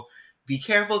 oh, be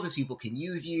careful because people can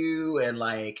use you, and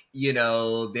like, you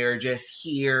know, they're just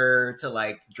here to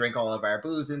like drink all of our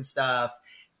booze and stuff.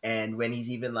 And when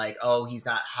he's even like, oh, he's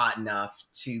not hot enough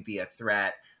to be a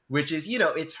threat, which is, you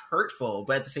know, it's hurtful,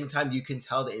 but at the same time, you can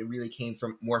tell that it really came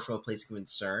from a place of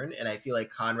concern. And I feel like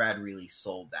Conrad really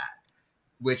sold that,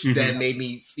 which then made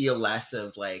me feel less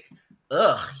of like,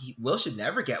 ugh, Will should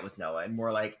never get with Noah, and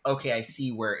more like, okay, I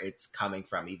see where it's coming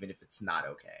from, even if it's not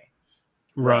okay.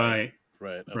 Right.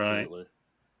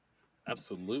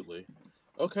 Absolutely.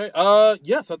 Okay.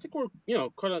 Yes, I think we're, you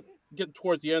know, kind of getting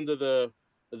towards the end of the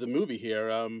movie here.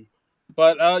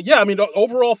 But yeah, I mean,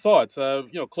 overall thoughts. You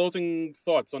know, closing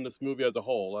thoughts on this movie as a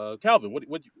whole. Calvin, what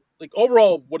like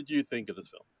overall? What did you think of this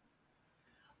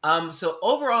film? So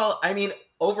overall, again,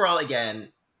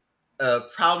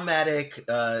 problematic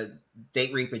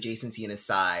date rape adjacency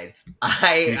aside,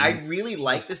 I really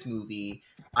like this movie.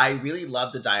 I really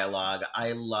loved the dialogue.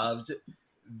 I loved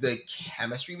the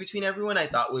chemistry between everyone. I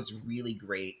thought was really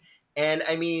great. And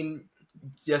I mean,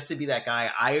 just to be that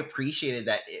guy, I appreciated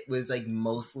that it was like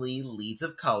mostly leads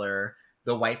of color.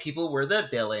 The white people were the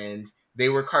villains. They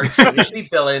were cartoonishly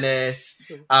villainous.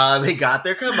 They got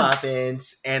their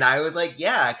comeuppance. And I was like,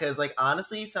 yeah, because like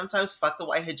honestly, sometimes fuck the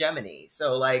white hegemony.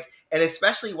 So like, and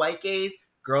especially white gays,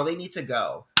 girl, they need to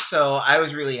go. So I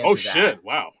was really into that. Oh shit!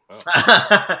 Wow.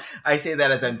 I say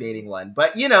that as I'm dating one,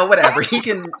 but you know, whatever. He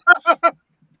can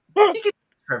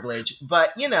privilege,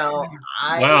 but you know,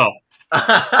 wow.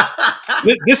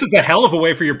 This is a hell of a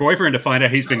way for your boyfriend to find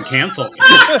out he's been canceled.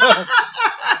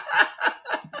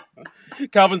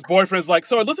 Calvin's boyfriend's like,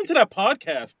 so I listened to that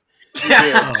podcast.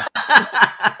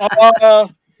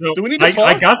 So do we need to talk?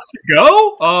 I got to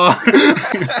go? All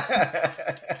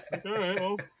right,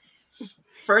 well.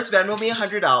 First Venmo me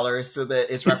 $100 so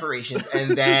that it's reparations,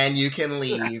 and then you can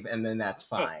leave, and then that's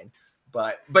fine.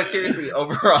 But seriously,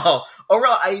 overall,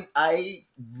 I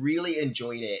really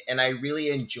enjoyed it, and I really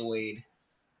enjoyed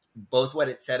both what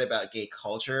it said about gay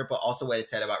culture, but also what it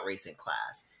said about race and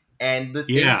class. And the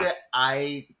things that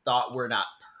I thought were not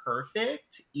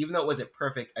perfect, even though it wasn't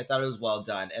perfect, I thought it was well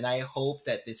done. And I hope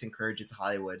that this encourages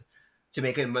Hollywood to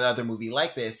make another movie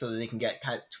like this so that they can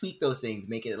kind of tweak those things,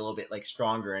 make it a little bit like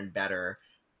stronger and better.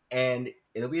 And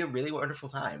it'll be a really wonderful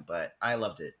time, but I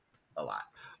loved it a lot.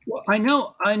 Well, I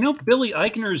know Billy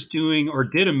Eichner's doing or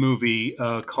did a movie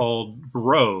called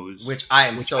Bros, which I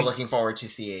am so looking forward to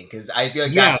seeing, because I feel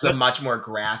like that's a much more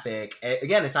graphic.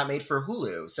 Again, it's not made for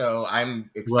Hulu, so I'm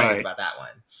excited about that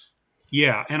one.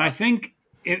 Yeah, and I think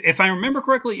if I remember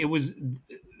correctly, it was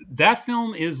that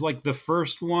film is like the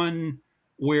first one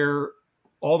where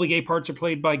all the gay parts are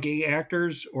played by gay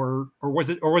actors, or was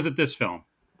it this film?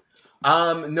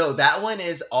 No, that one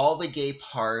is all the gay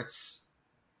parts.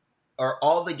 Or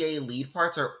all the gay lead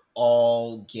parts are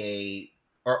all gay,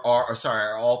 are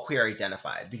all queer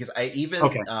identified, because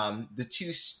the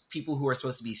two people who are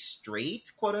supposed to be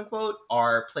straight, quote unquote,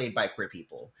 are played by queer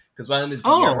people. Because one of them is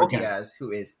Guillermo Diaz, who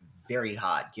is very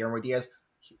hot. Guillermo Diaz,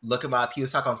 look him up. He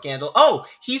was talking on Scandal. Oh,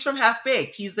 he's from Half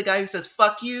Baked. He's the guy who says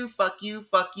 "fuck you, fuck you,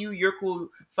 fuck you. You're cool.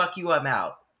 Fuck you. I'm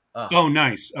out." Oh,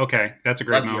 nice. Okay, that's a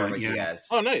great moment. Yeah.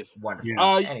 Oh, nice. Wonderful.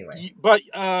 Yeah. Anyway, but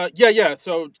yeah.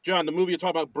 So, John, the movie you're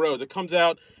talking about, Bros, it comes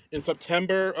out in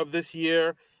September of this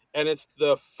year, and it's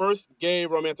the first gay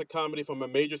romantic comedy from a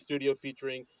major studio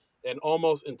featuring an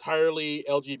almost entirely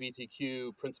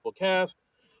LGBTQ principal cast,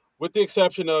 with the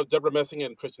exception of Deborah Messing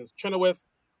and Kristen Chenoweth,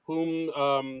 whom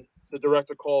the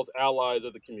director calls allies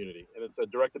of the community, and it's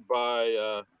directed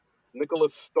by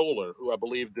Nicholas Stoller, who I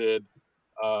believe did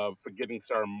Forgetting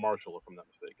Sarah Marshall, if I'm not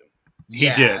mistaken. He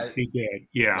did.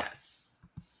 Yeah. Yes.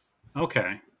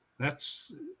 Okay.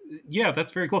 That's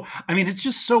very cool. I mean, it's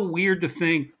just so weird to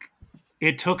think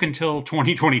it took until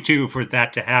 2022 for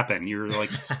that to happen. You're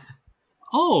like,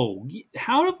 oh,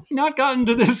 how have we not gotten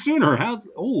to this sooner?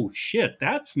 Oh shit,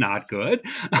 that's not good.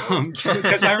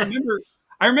 Because I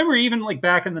remember even like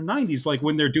back in the 90s, like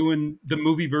when they're doing the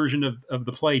movie version of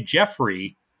the play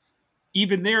Jeffrey,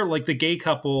 even there, like the gay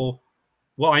couple.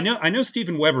 Well, I know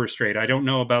Steven Weber is straight. I don't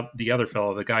know about the other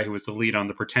fellow, the guy who was the lead on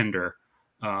The Pretender.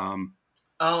 I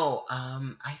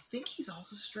think he's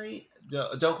also straight.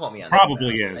 Don't quote me on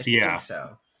probably that. Is, I yeah. think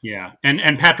so. Yeah,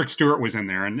 and Patrick Stewart was in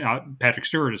there, and Patrick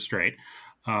Stewart is straight.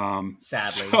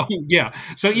 Sadly, so, yeah.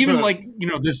 So even like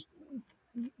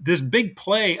this big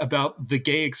play about the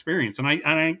gay experience, and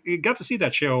I got to see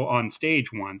that show on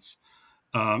stage once,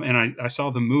 and I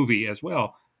saw the movie as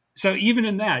well. So even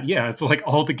in that, yeah, it's like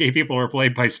all the gay people are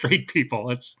played by straight people.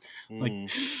 It's like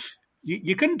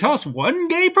you couldn't toss one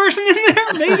gay person in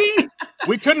there, maybe.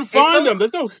 We couldn't find them.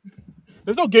 There's no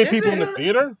gay people in the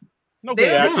theater. No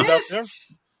gay actors out there.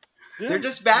 Yeah. They're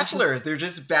just bachelors. They're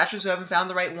just bachelors who haven't found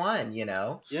the right one, you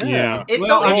know? Yeah. It's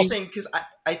so interesting because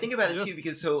I think about it too,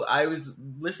 because so I was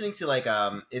listening to like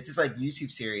it's this like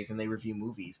YouTube series and they review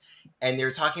movies, and they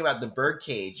were talking about The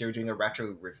Birdcage. They were doing a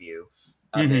retro review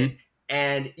of it.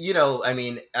 And I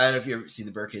mean, I don't know if you've ever seen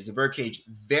The Birdcage. The Birdcage,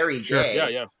 very gay. Sure.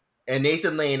 Yeah. And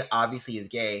Nathan Lane obviously is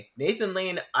gay. Nathan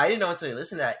Lane, I didn't know until I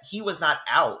listened to that, he was not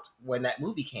out when that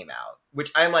movie came out,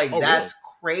 which I'm like, that's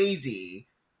crazy.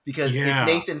 Because it's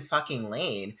Nathan fucking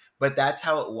Lane, but that's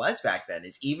how it was back then.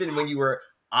 Is even when you were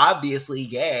obviously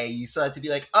gay, you still had to be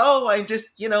like, oh, I'm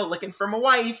just, looking for my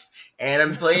wife, and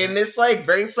I'm playing this like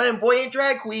very flamboyant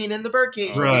drag queen in The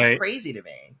Birdcage. Right. It's crazy to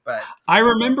me. But I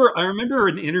remember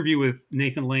an interview with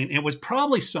Nathan Lane. It was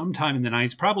probably sometime in the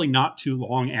 90s, probably not too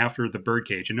long after The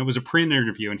Birdcage, and it was a print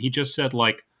interview, and he just said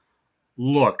like,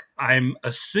 look, I'm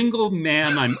a single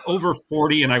man, I'm over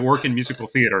 40, and I work in musical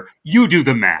theater. You do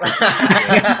the math.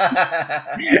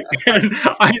 And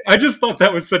I just thought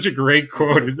that was such a great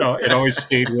quote. It always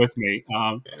stayed with me.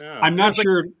 I'm not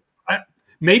sure.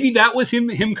 Maybe that was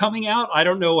him coming out. I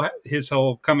don't know his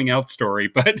whole coming out story,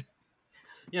 but...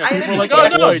 Yeah, people are like, oh,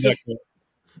 no.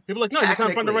 People are like, no, you're trying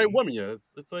to find the right woman. Yeah,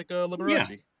 it's like Liberace.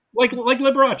 Yeah. Like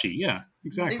Liberace, yeah,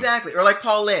 exactly. Exactly. Or like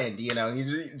Paul Lynde, you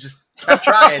just kept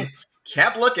trying.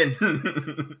 Kept looking.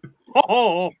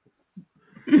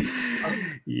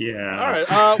 Yeah. All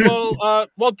right.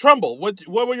 Well, Trumbull, what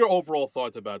were your overall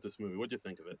thoughts about this movie? What did you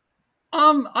think of it?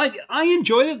 I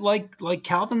enjoyed it. Like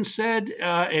Calvin said,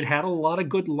 it had a lot of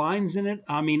good lines in it.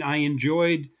 I mean, I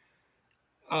enjoyed.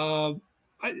 I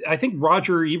think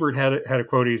Roger Ebert had a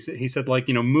quote. He said like,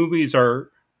 movies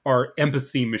are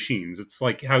empathy machines. It's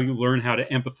like how you learn how to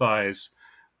empathize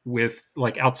with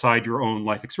like outside your own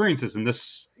life experiences. And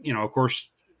this, of course,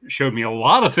 showed me a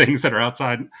lot of things that are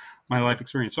outside my life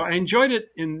experience. So I enjoyed it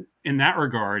in that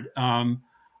regard.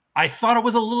 I thought it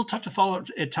was a little tough to follow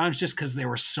at times just because there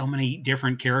were so many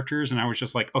different characters. And I was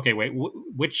just like, okay, wait,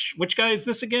 which guy is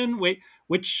this again? Wait,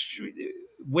 which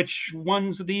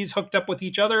ones of these hooked up with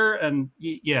each other? And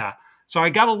yeah. So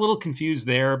I got a little confused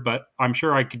there, but I'm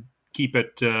sure I could keep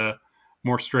it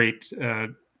more straight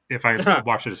if I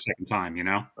watched it a second time,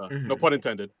 No pun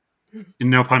intended.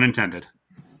 No pun intended.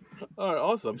 All right,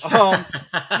 awesome.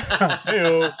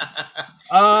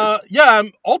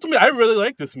 Ultimately, I really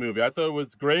liked this movie. I thought it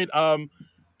was great.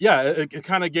 It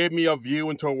kind of gave me a view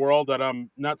into a world that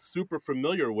I'm not super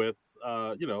familiar with.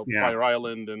 Fire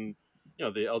Island and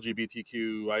the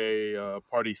LGBTQIA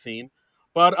party scene.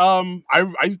 But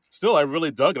I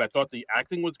really dug it. I thought the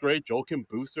acting was great. Joachim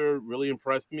Booster really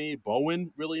impressed me.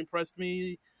 Bowen really impressed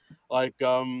me. Like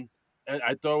I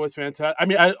thought it was fantastic. I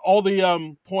mean, all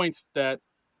the points that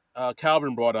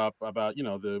Calvin brought up about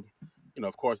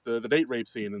of course the date rape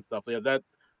scene and stuff. Yeah, that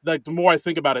like the more I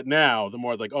think about it now, the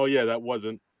more like, oh yeah, that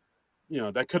wasn't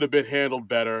that could have been handled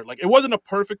better. Like it wasn't a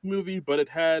perfect movie, but it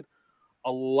had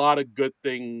a lot of good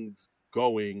things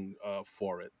going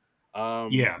for it.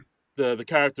 The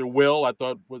character Will, I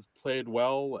thought was played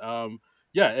well.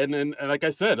 And like I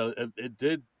said, it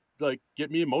did like get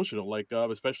me emotional, like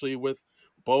especially with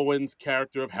Bowen's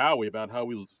character of Howie, about how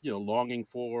he was longing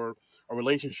for a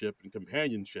relationship and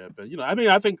companionship, and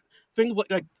I think things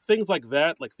like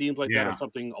that, like themes like that, are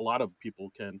something a lot of people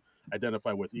can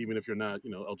identify with, even if you're not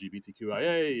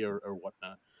LGBTQIA or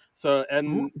whatnot. So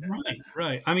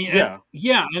right. I mean,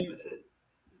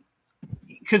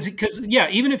 because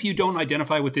even if you don't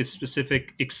identify with these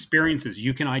specific experiences,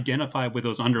 you can identify with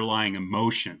those underlying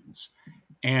emotions,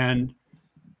 and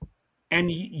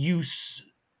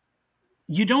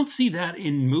you don't see that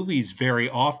in movies very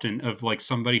often, of like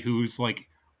somebody who's like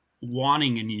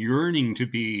wanting and yearning to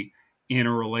be in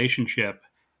a relationship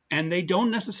and they don't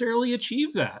necessarily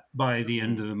achieve that by the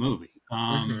end of the movie,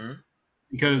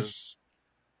 because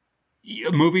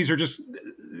movies are just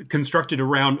constructed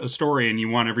around a story, and you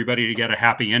want everybody to get a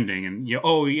happy ending, and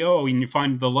and you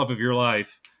find the love of your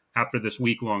life after this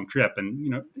week-long trip,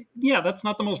 and that's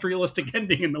not the most realistic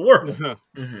ending in the world.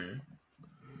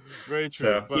 Very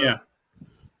true. So,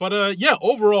 but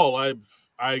overall,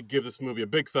 I give this movie a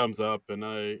big thumbs up, and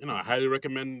I highly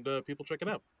recommend people check it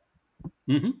out.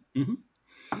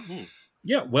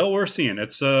 Yeah, well worth seeing.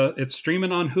 It's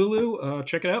streaming on Hulu.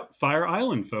 Check it out, Fire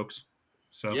Island, folks.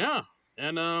 So yeah.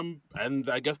 And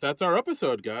I guess that's our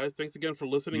episode, guys. Thanks again for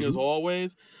listening, as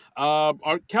always.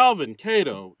 Our Calvin,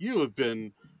 Cato, you have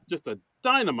been just a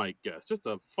dynamite guest, just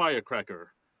a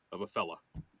firecracker of a fella.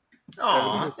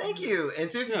 Oh, thank you.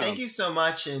 And seriously, thank you so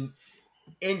much. And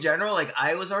in general, like,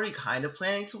 I was already kind of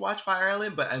planning to watch Fire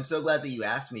Island, but I'm so glad that you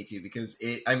asked me to, because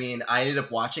I ended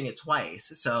up watching it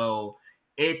twice. So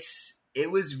it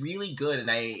was really good.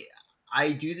 And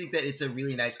I do think that it's a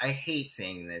really nice, I hate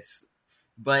saying this,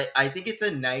 but I think it's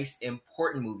a nice,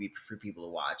 important movie for people to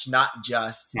watch. Not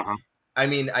just, I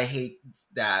hate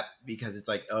that because it's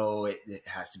like, it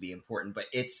has to be important, but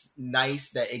it's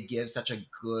nice that it gives such a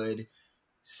good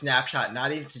snapshot,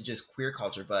 not even to just queer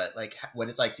culture, but like what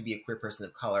it's like to be a queer person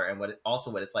of color, and what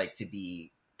it's like to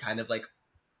be kind of like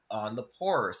on the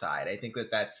poorer side. I think that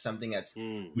that's something that's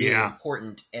really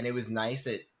important, and it was nice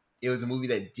that it was a movie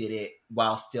that did it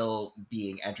while still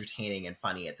being entertaining and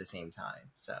funny at the same time.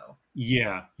 So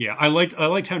I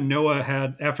liked how Noah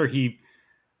had, after he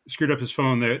screwed up his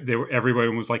phone, everybody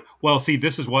was like, well, see,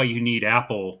 this is why you need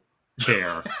Apple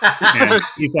Care. And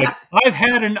he's like, I've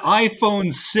had an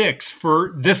iPhone 6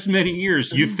 for this many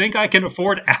years. You think I can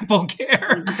afford Apple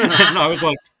Care? And I was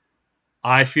like,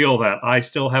 I feel that. I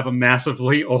still have a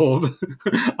massively old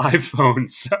iPhone,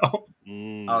 so.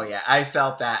 Oh yeah, I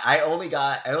felt that. I only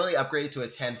upgraded to a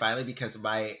 10 finally because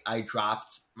I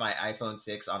dropped my iPhone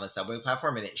 6 on a subway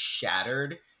platform and it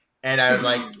shattered. And I was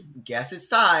like, guess it's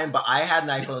time. But I had an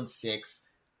iPhone 6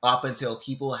 up until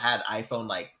people had iPhone,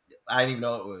 like, I didn't even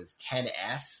know it was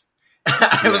 10S.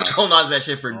 I was holding on to that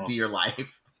shit for dear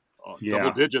life.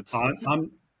 Double digits.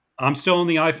 I'm still on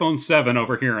the iPhone 7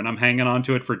 over here, and I'm hanging on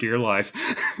to it for dear life.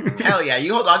 Hell yeah,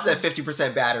 you hold on to that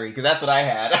 50% battery, because that's what I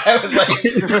had. I was like,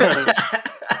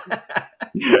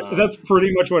 that's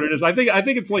pretty much what it is. I think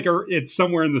it's like it's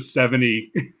somewhere in the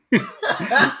 70.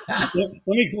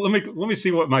 let me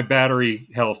see what my battery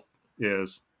health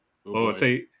is. Let's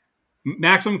say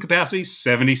maximum capacity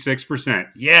 76%.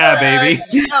 Yeah, baby.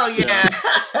 Hell yeah.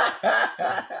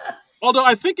 Although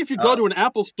I think if you go to an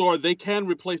Apple store, they can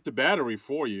replace the battery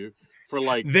for you for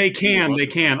like. They can.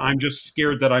 I'm just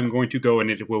scared that I'm going to go and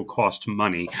it will cost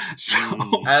money. So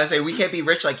I would say we can't be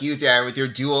rich like you, Darren, with your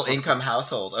dual income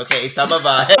household. Okay, some of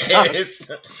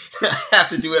us have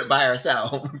to do it by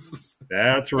ourselves.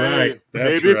 That's right.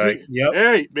 Maybe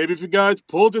if you guys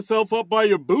pulled yourself up by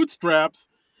your bootstraps,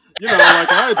 like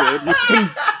I did,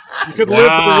 you could live the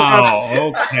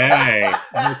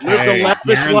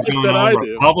lavish life that I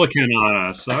did. Republican on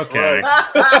us. Okay.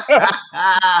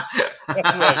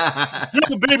 Right.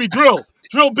 Drill, baby, drill.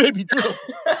 Drill, baby, drill.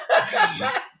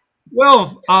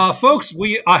 Well, folks,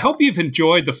 I hope you've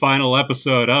enjoyed the final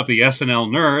episode of the SNL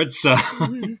Nerds.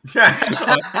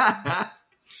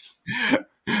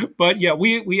 But yeah,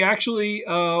 we actually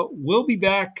will be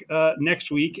back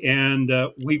next week, and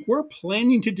we were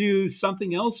planning to do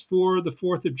something else for the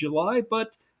 4th of July,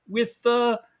 but with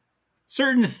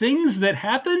certain things that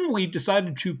happen, we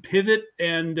decided to pivot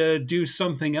and do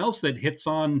something else that hits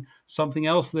on something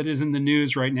else that is in the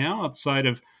news right now outside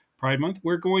of Pride Month.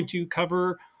 We're going to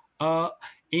cover a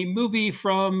movie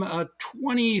from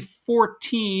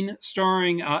 2014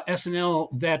 starring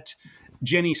SNL vet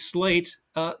Jenny Slate,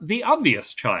 The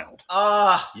Obvious Child.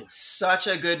 Such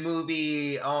a good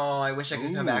movie. Oh, I wish I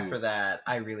could come back for that.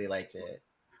 I really liked it.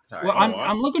 Sorry. Well,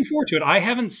 I'm looking forward to it. I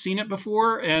haven't seen it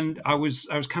before, and I was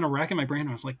kind of racking my brain.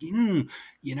 I was like,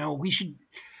 we should.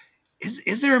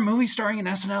 Is there a movie starring an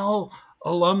SNL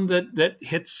alum that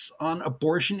hits on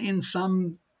abortion in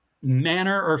some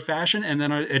manner or fashion? And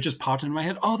then it just popped into my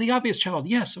head. Oh, The Obvious Child.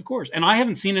 Yes, of course. And I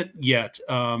haven't seen it yet.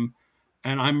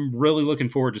 And I'm really looking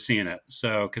forward to seeing it.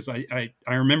 So, because I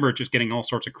remember it just getting all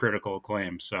sorts of critical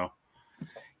acclaim. So,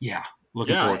 yeah,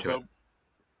 looking forward to it.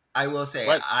 I will say,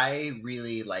 I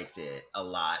really liked it a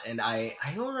lot. And I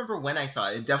don't remember when I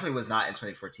saw it. It definitely was not in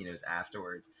 2014. It was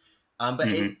afterwards. But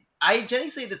Jenny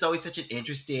Slate, that's always such an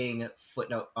interesting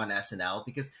footnote on SNL,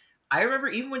 because I remember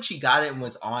even when she got it and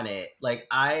was on it,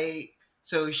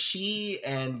 so she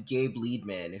and Gabe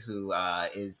Liedman, who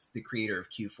is the creator of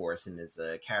Q-Force and is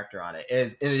a character on it,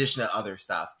 is in addition to other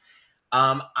stuff.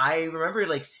 I remember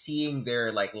like seeing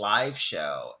their like live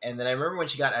show, and then I remember when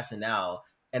she got SNL,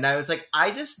 and I was like,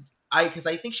 because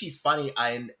I think she's funny,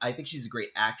 I think she's a great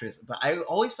actress, but I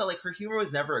always felt like her humor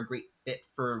was never a great fit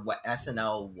for what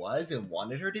SNL was and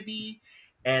wanted her to be.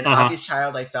 And Obvious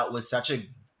Child, I felt, was such a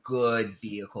good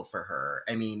vehicle for her.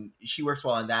 I mean, she works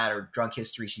well on that, or Drunk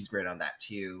History, she's great on that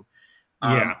too.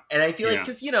 And I feel like,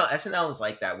 because, you know, SNL is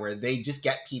like that, where they just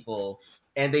get people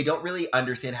and they don't really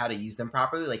understand how to use them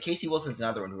properly. Like Casey Wilson's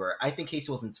another one I think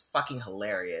Casey Wilson's fucking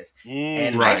hilarious.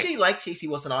 And I actually liked Casey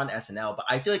Wilson on SNL, but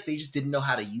I feel like they just didn't know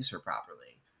how to use her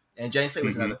properly. And Jenny Slate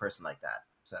was another person like that.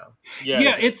 So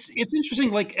yeah, it's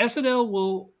interesting. Like SNL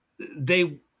one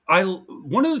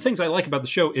of the things I like about the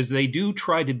show is they do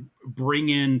try to bring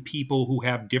in people who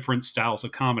have different styles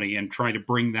of comedy and try to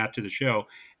bring that to the show.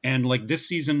 And like this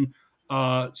season,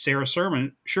 Sarah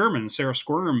Squirm,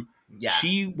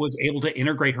 she was able to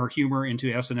integrate her humor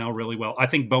into SNL really well. I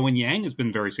think Bowen Yang has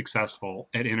been very successful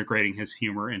at integrating his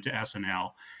humor into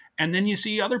SNL. And then you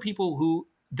see other people who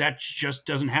that just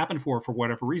doesn't happen for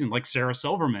whatever reason. Like Sarah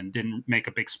Silverman didn't make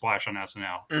a big splash on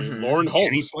SNL. Lauren Holt.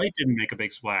 Jenny Slate didn't make a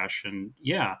big splash. And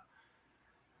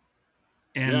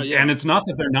and it's not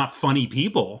that they're not funny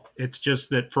people. It's just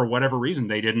that for whatever reason,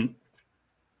 they didn't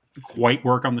quite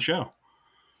work on the show.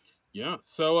 Yeah.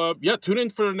 So, tune in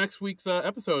for next week's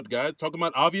episode, guys. Talking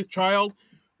about Obvious Child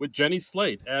with Jenny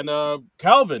Slate. And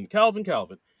Calvin.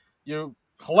 You're a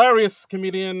hilarious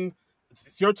comedian.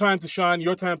 It's your time to shine,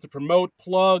 your time to promote,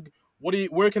 plug.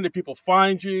 Where can the people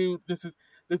find you?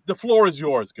 The floor is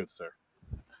yours, good sir.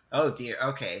 Oh, dear.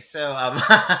 Okay. So,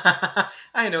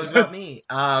 I know it's about me.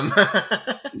 So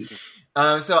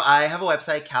I have a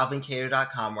website,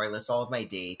 calvincato.com, where I list all of my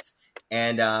dates.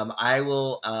 And I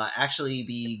will actually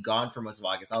be gone for most of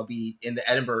August. I'll be in the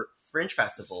Edinburgh Fringe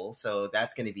Festival, so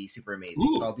that's going to be super amazing.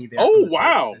 Ooh. So I'll be there. Oh,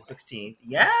 wow. The 16th.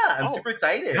 Yeah, I'm super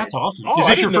excited. That's awesome. Is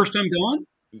this your first time going?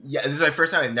 Yeah, this is my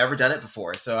first time. I've never done it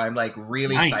before, so I'm like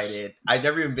really excited. I've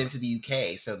never even been to the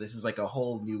UK, so this is like a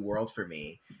whole new world for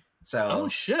me. So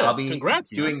I'll be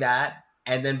doing that.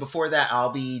 And then before that,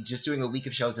 I'll be just doing a week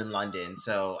of shows in London.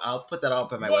 So I'll put that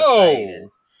up on my website.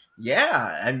 And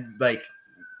I'm like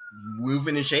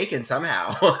moving and shaking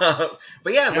somehow.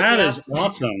 But yeah, that is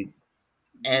awesome.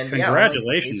 And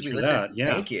congratulations for that. Yeah,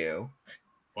 thank you.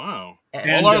 Wow.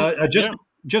 And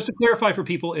just to clarify for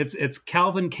people, it's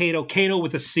Calvin Cato, Cato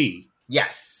with a C.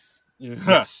 Yes.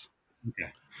 Yes.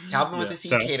 Okay. Calvin with a C,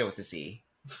 Cato with a C.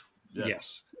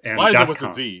 Yes. And Liza with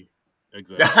a Z.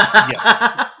 Exactly.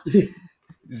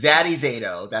 Zaddy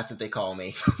Zato. That's what they call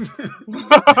me.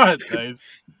 Nice.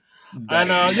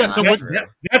 And so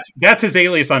that's his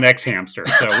alias on X Hamster.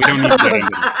 So we don't need to get into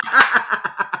that.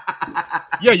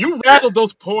 Yeah, you rattled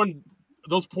those porn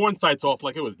sites off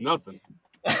like it was nothing.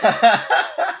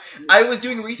 I was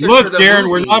doing research. Look, for the Darren, movie.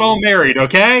 we're not all married,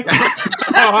 okay?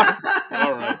 All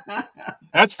right,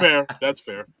 that's fair. That's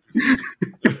fair.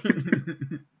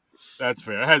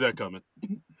 I had that coming.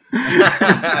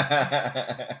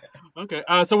 Okay,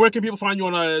 so where can people find you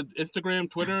on Instagram,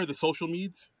 Twitter, the social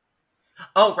medias?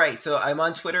 Oh, right. So I'm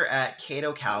on Twitter at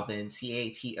Cato Calvin,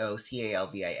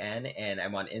 CatoCalvin, and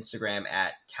I'm on Instagram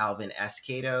at Calvin S.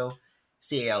 Cato,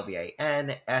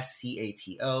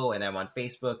 CalvinScato, and I'm on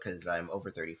Facebook because I'm over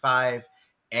 35.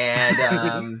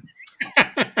 And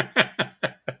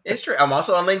it's true. I'm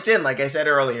also on LinkedIn, like I said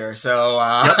earlier. So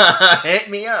hit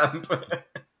me up.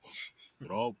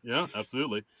 Yeah,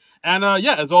 absolutely. And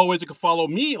as always, you can follow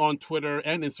me on Twitter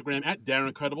and Instagram at Darren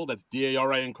Incredible. That's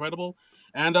DARI Incredible.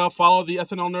 And follow the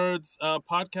SNL Nerds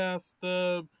podcast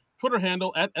Twitter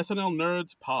handle at SNL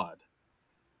Nerds Pod.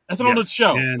 SNL Nerds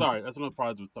Show. Sorry, SNL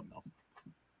Pod was something else.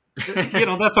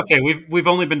 That's okay. We've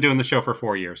only been doing the show for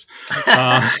 4 years.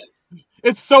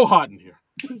 It's so hot in here.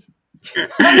 It's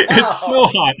so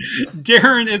hot.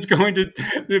 Darren is going to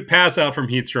pass out from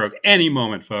heat stroke any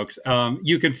moment, folks.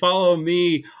 You can follow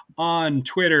me on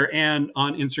Twitter and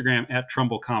on Instagram at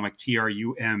Trumbull Comic,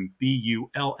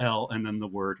 TRUMBULL, and then the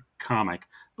word comic.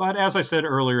 But as I said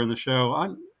earlier in the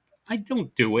show, I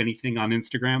don't do anything on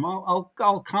Instagram. I'll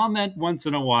comment once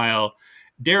in a while.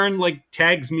 Darren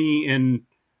tags me in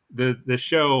the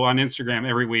show on Instagram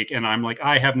every week, and I'm like,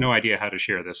 I have no idea how to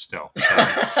share this still. So.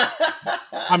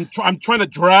 I'm trying to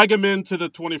drag him into the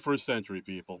 21st century,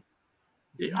 people.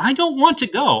 I don't want to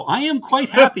go. I am quite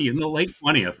happy in the late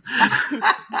 20th.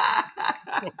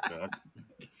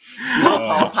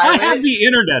 I have the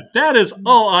internet. That is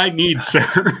all I need,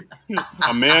 sir.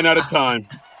 A man at a time.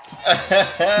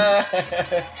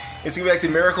 It's going to be like the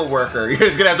miracle worker. You're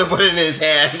just going to have to put it in his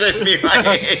hand and be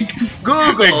like,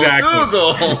 Google,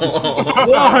 Google.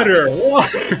 Water.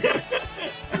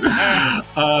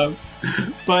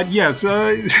 But yes,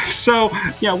 so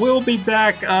yeah, we'll be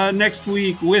back next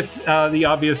week with The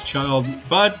Obvious Child.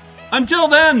 But until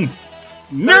then,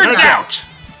 nerds out!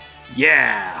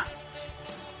 Yeah.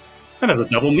 That has a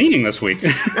double meaning this week.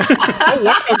 Oh,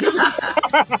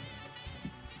 wow.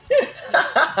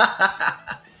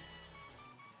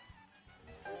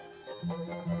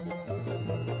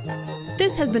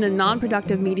 This has been a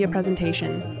non-productive media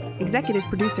presentation. Executive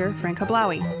producer, Frank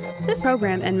Hablawi. This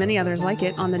program, and many others like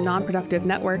it on the Non-Productive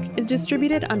Network, is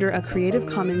distributed under a Creative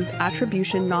Commons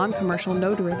Attribution Non-Commercial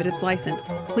No Derivatives license.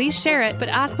 Please share it, but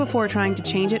ask before trying to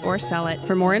change it or sell it.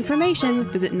 For more information,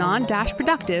 visit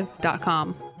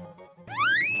non-productive.com.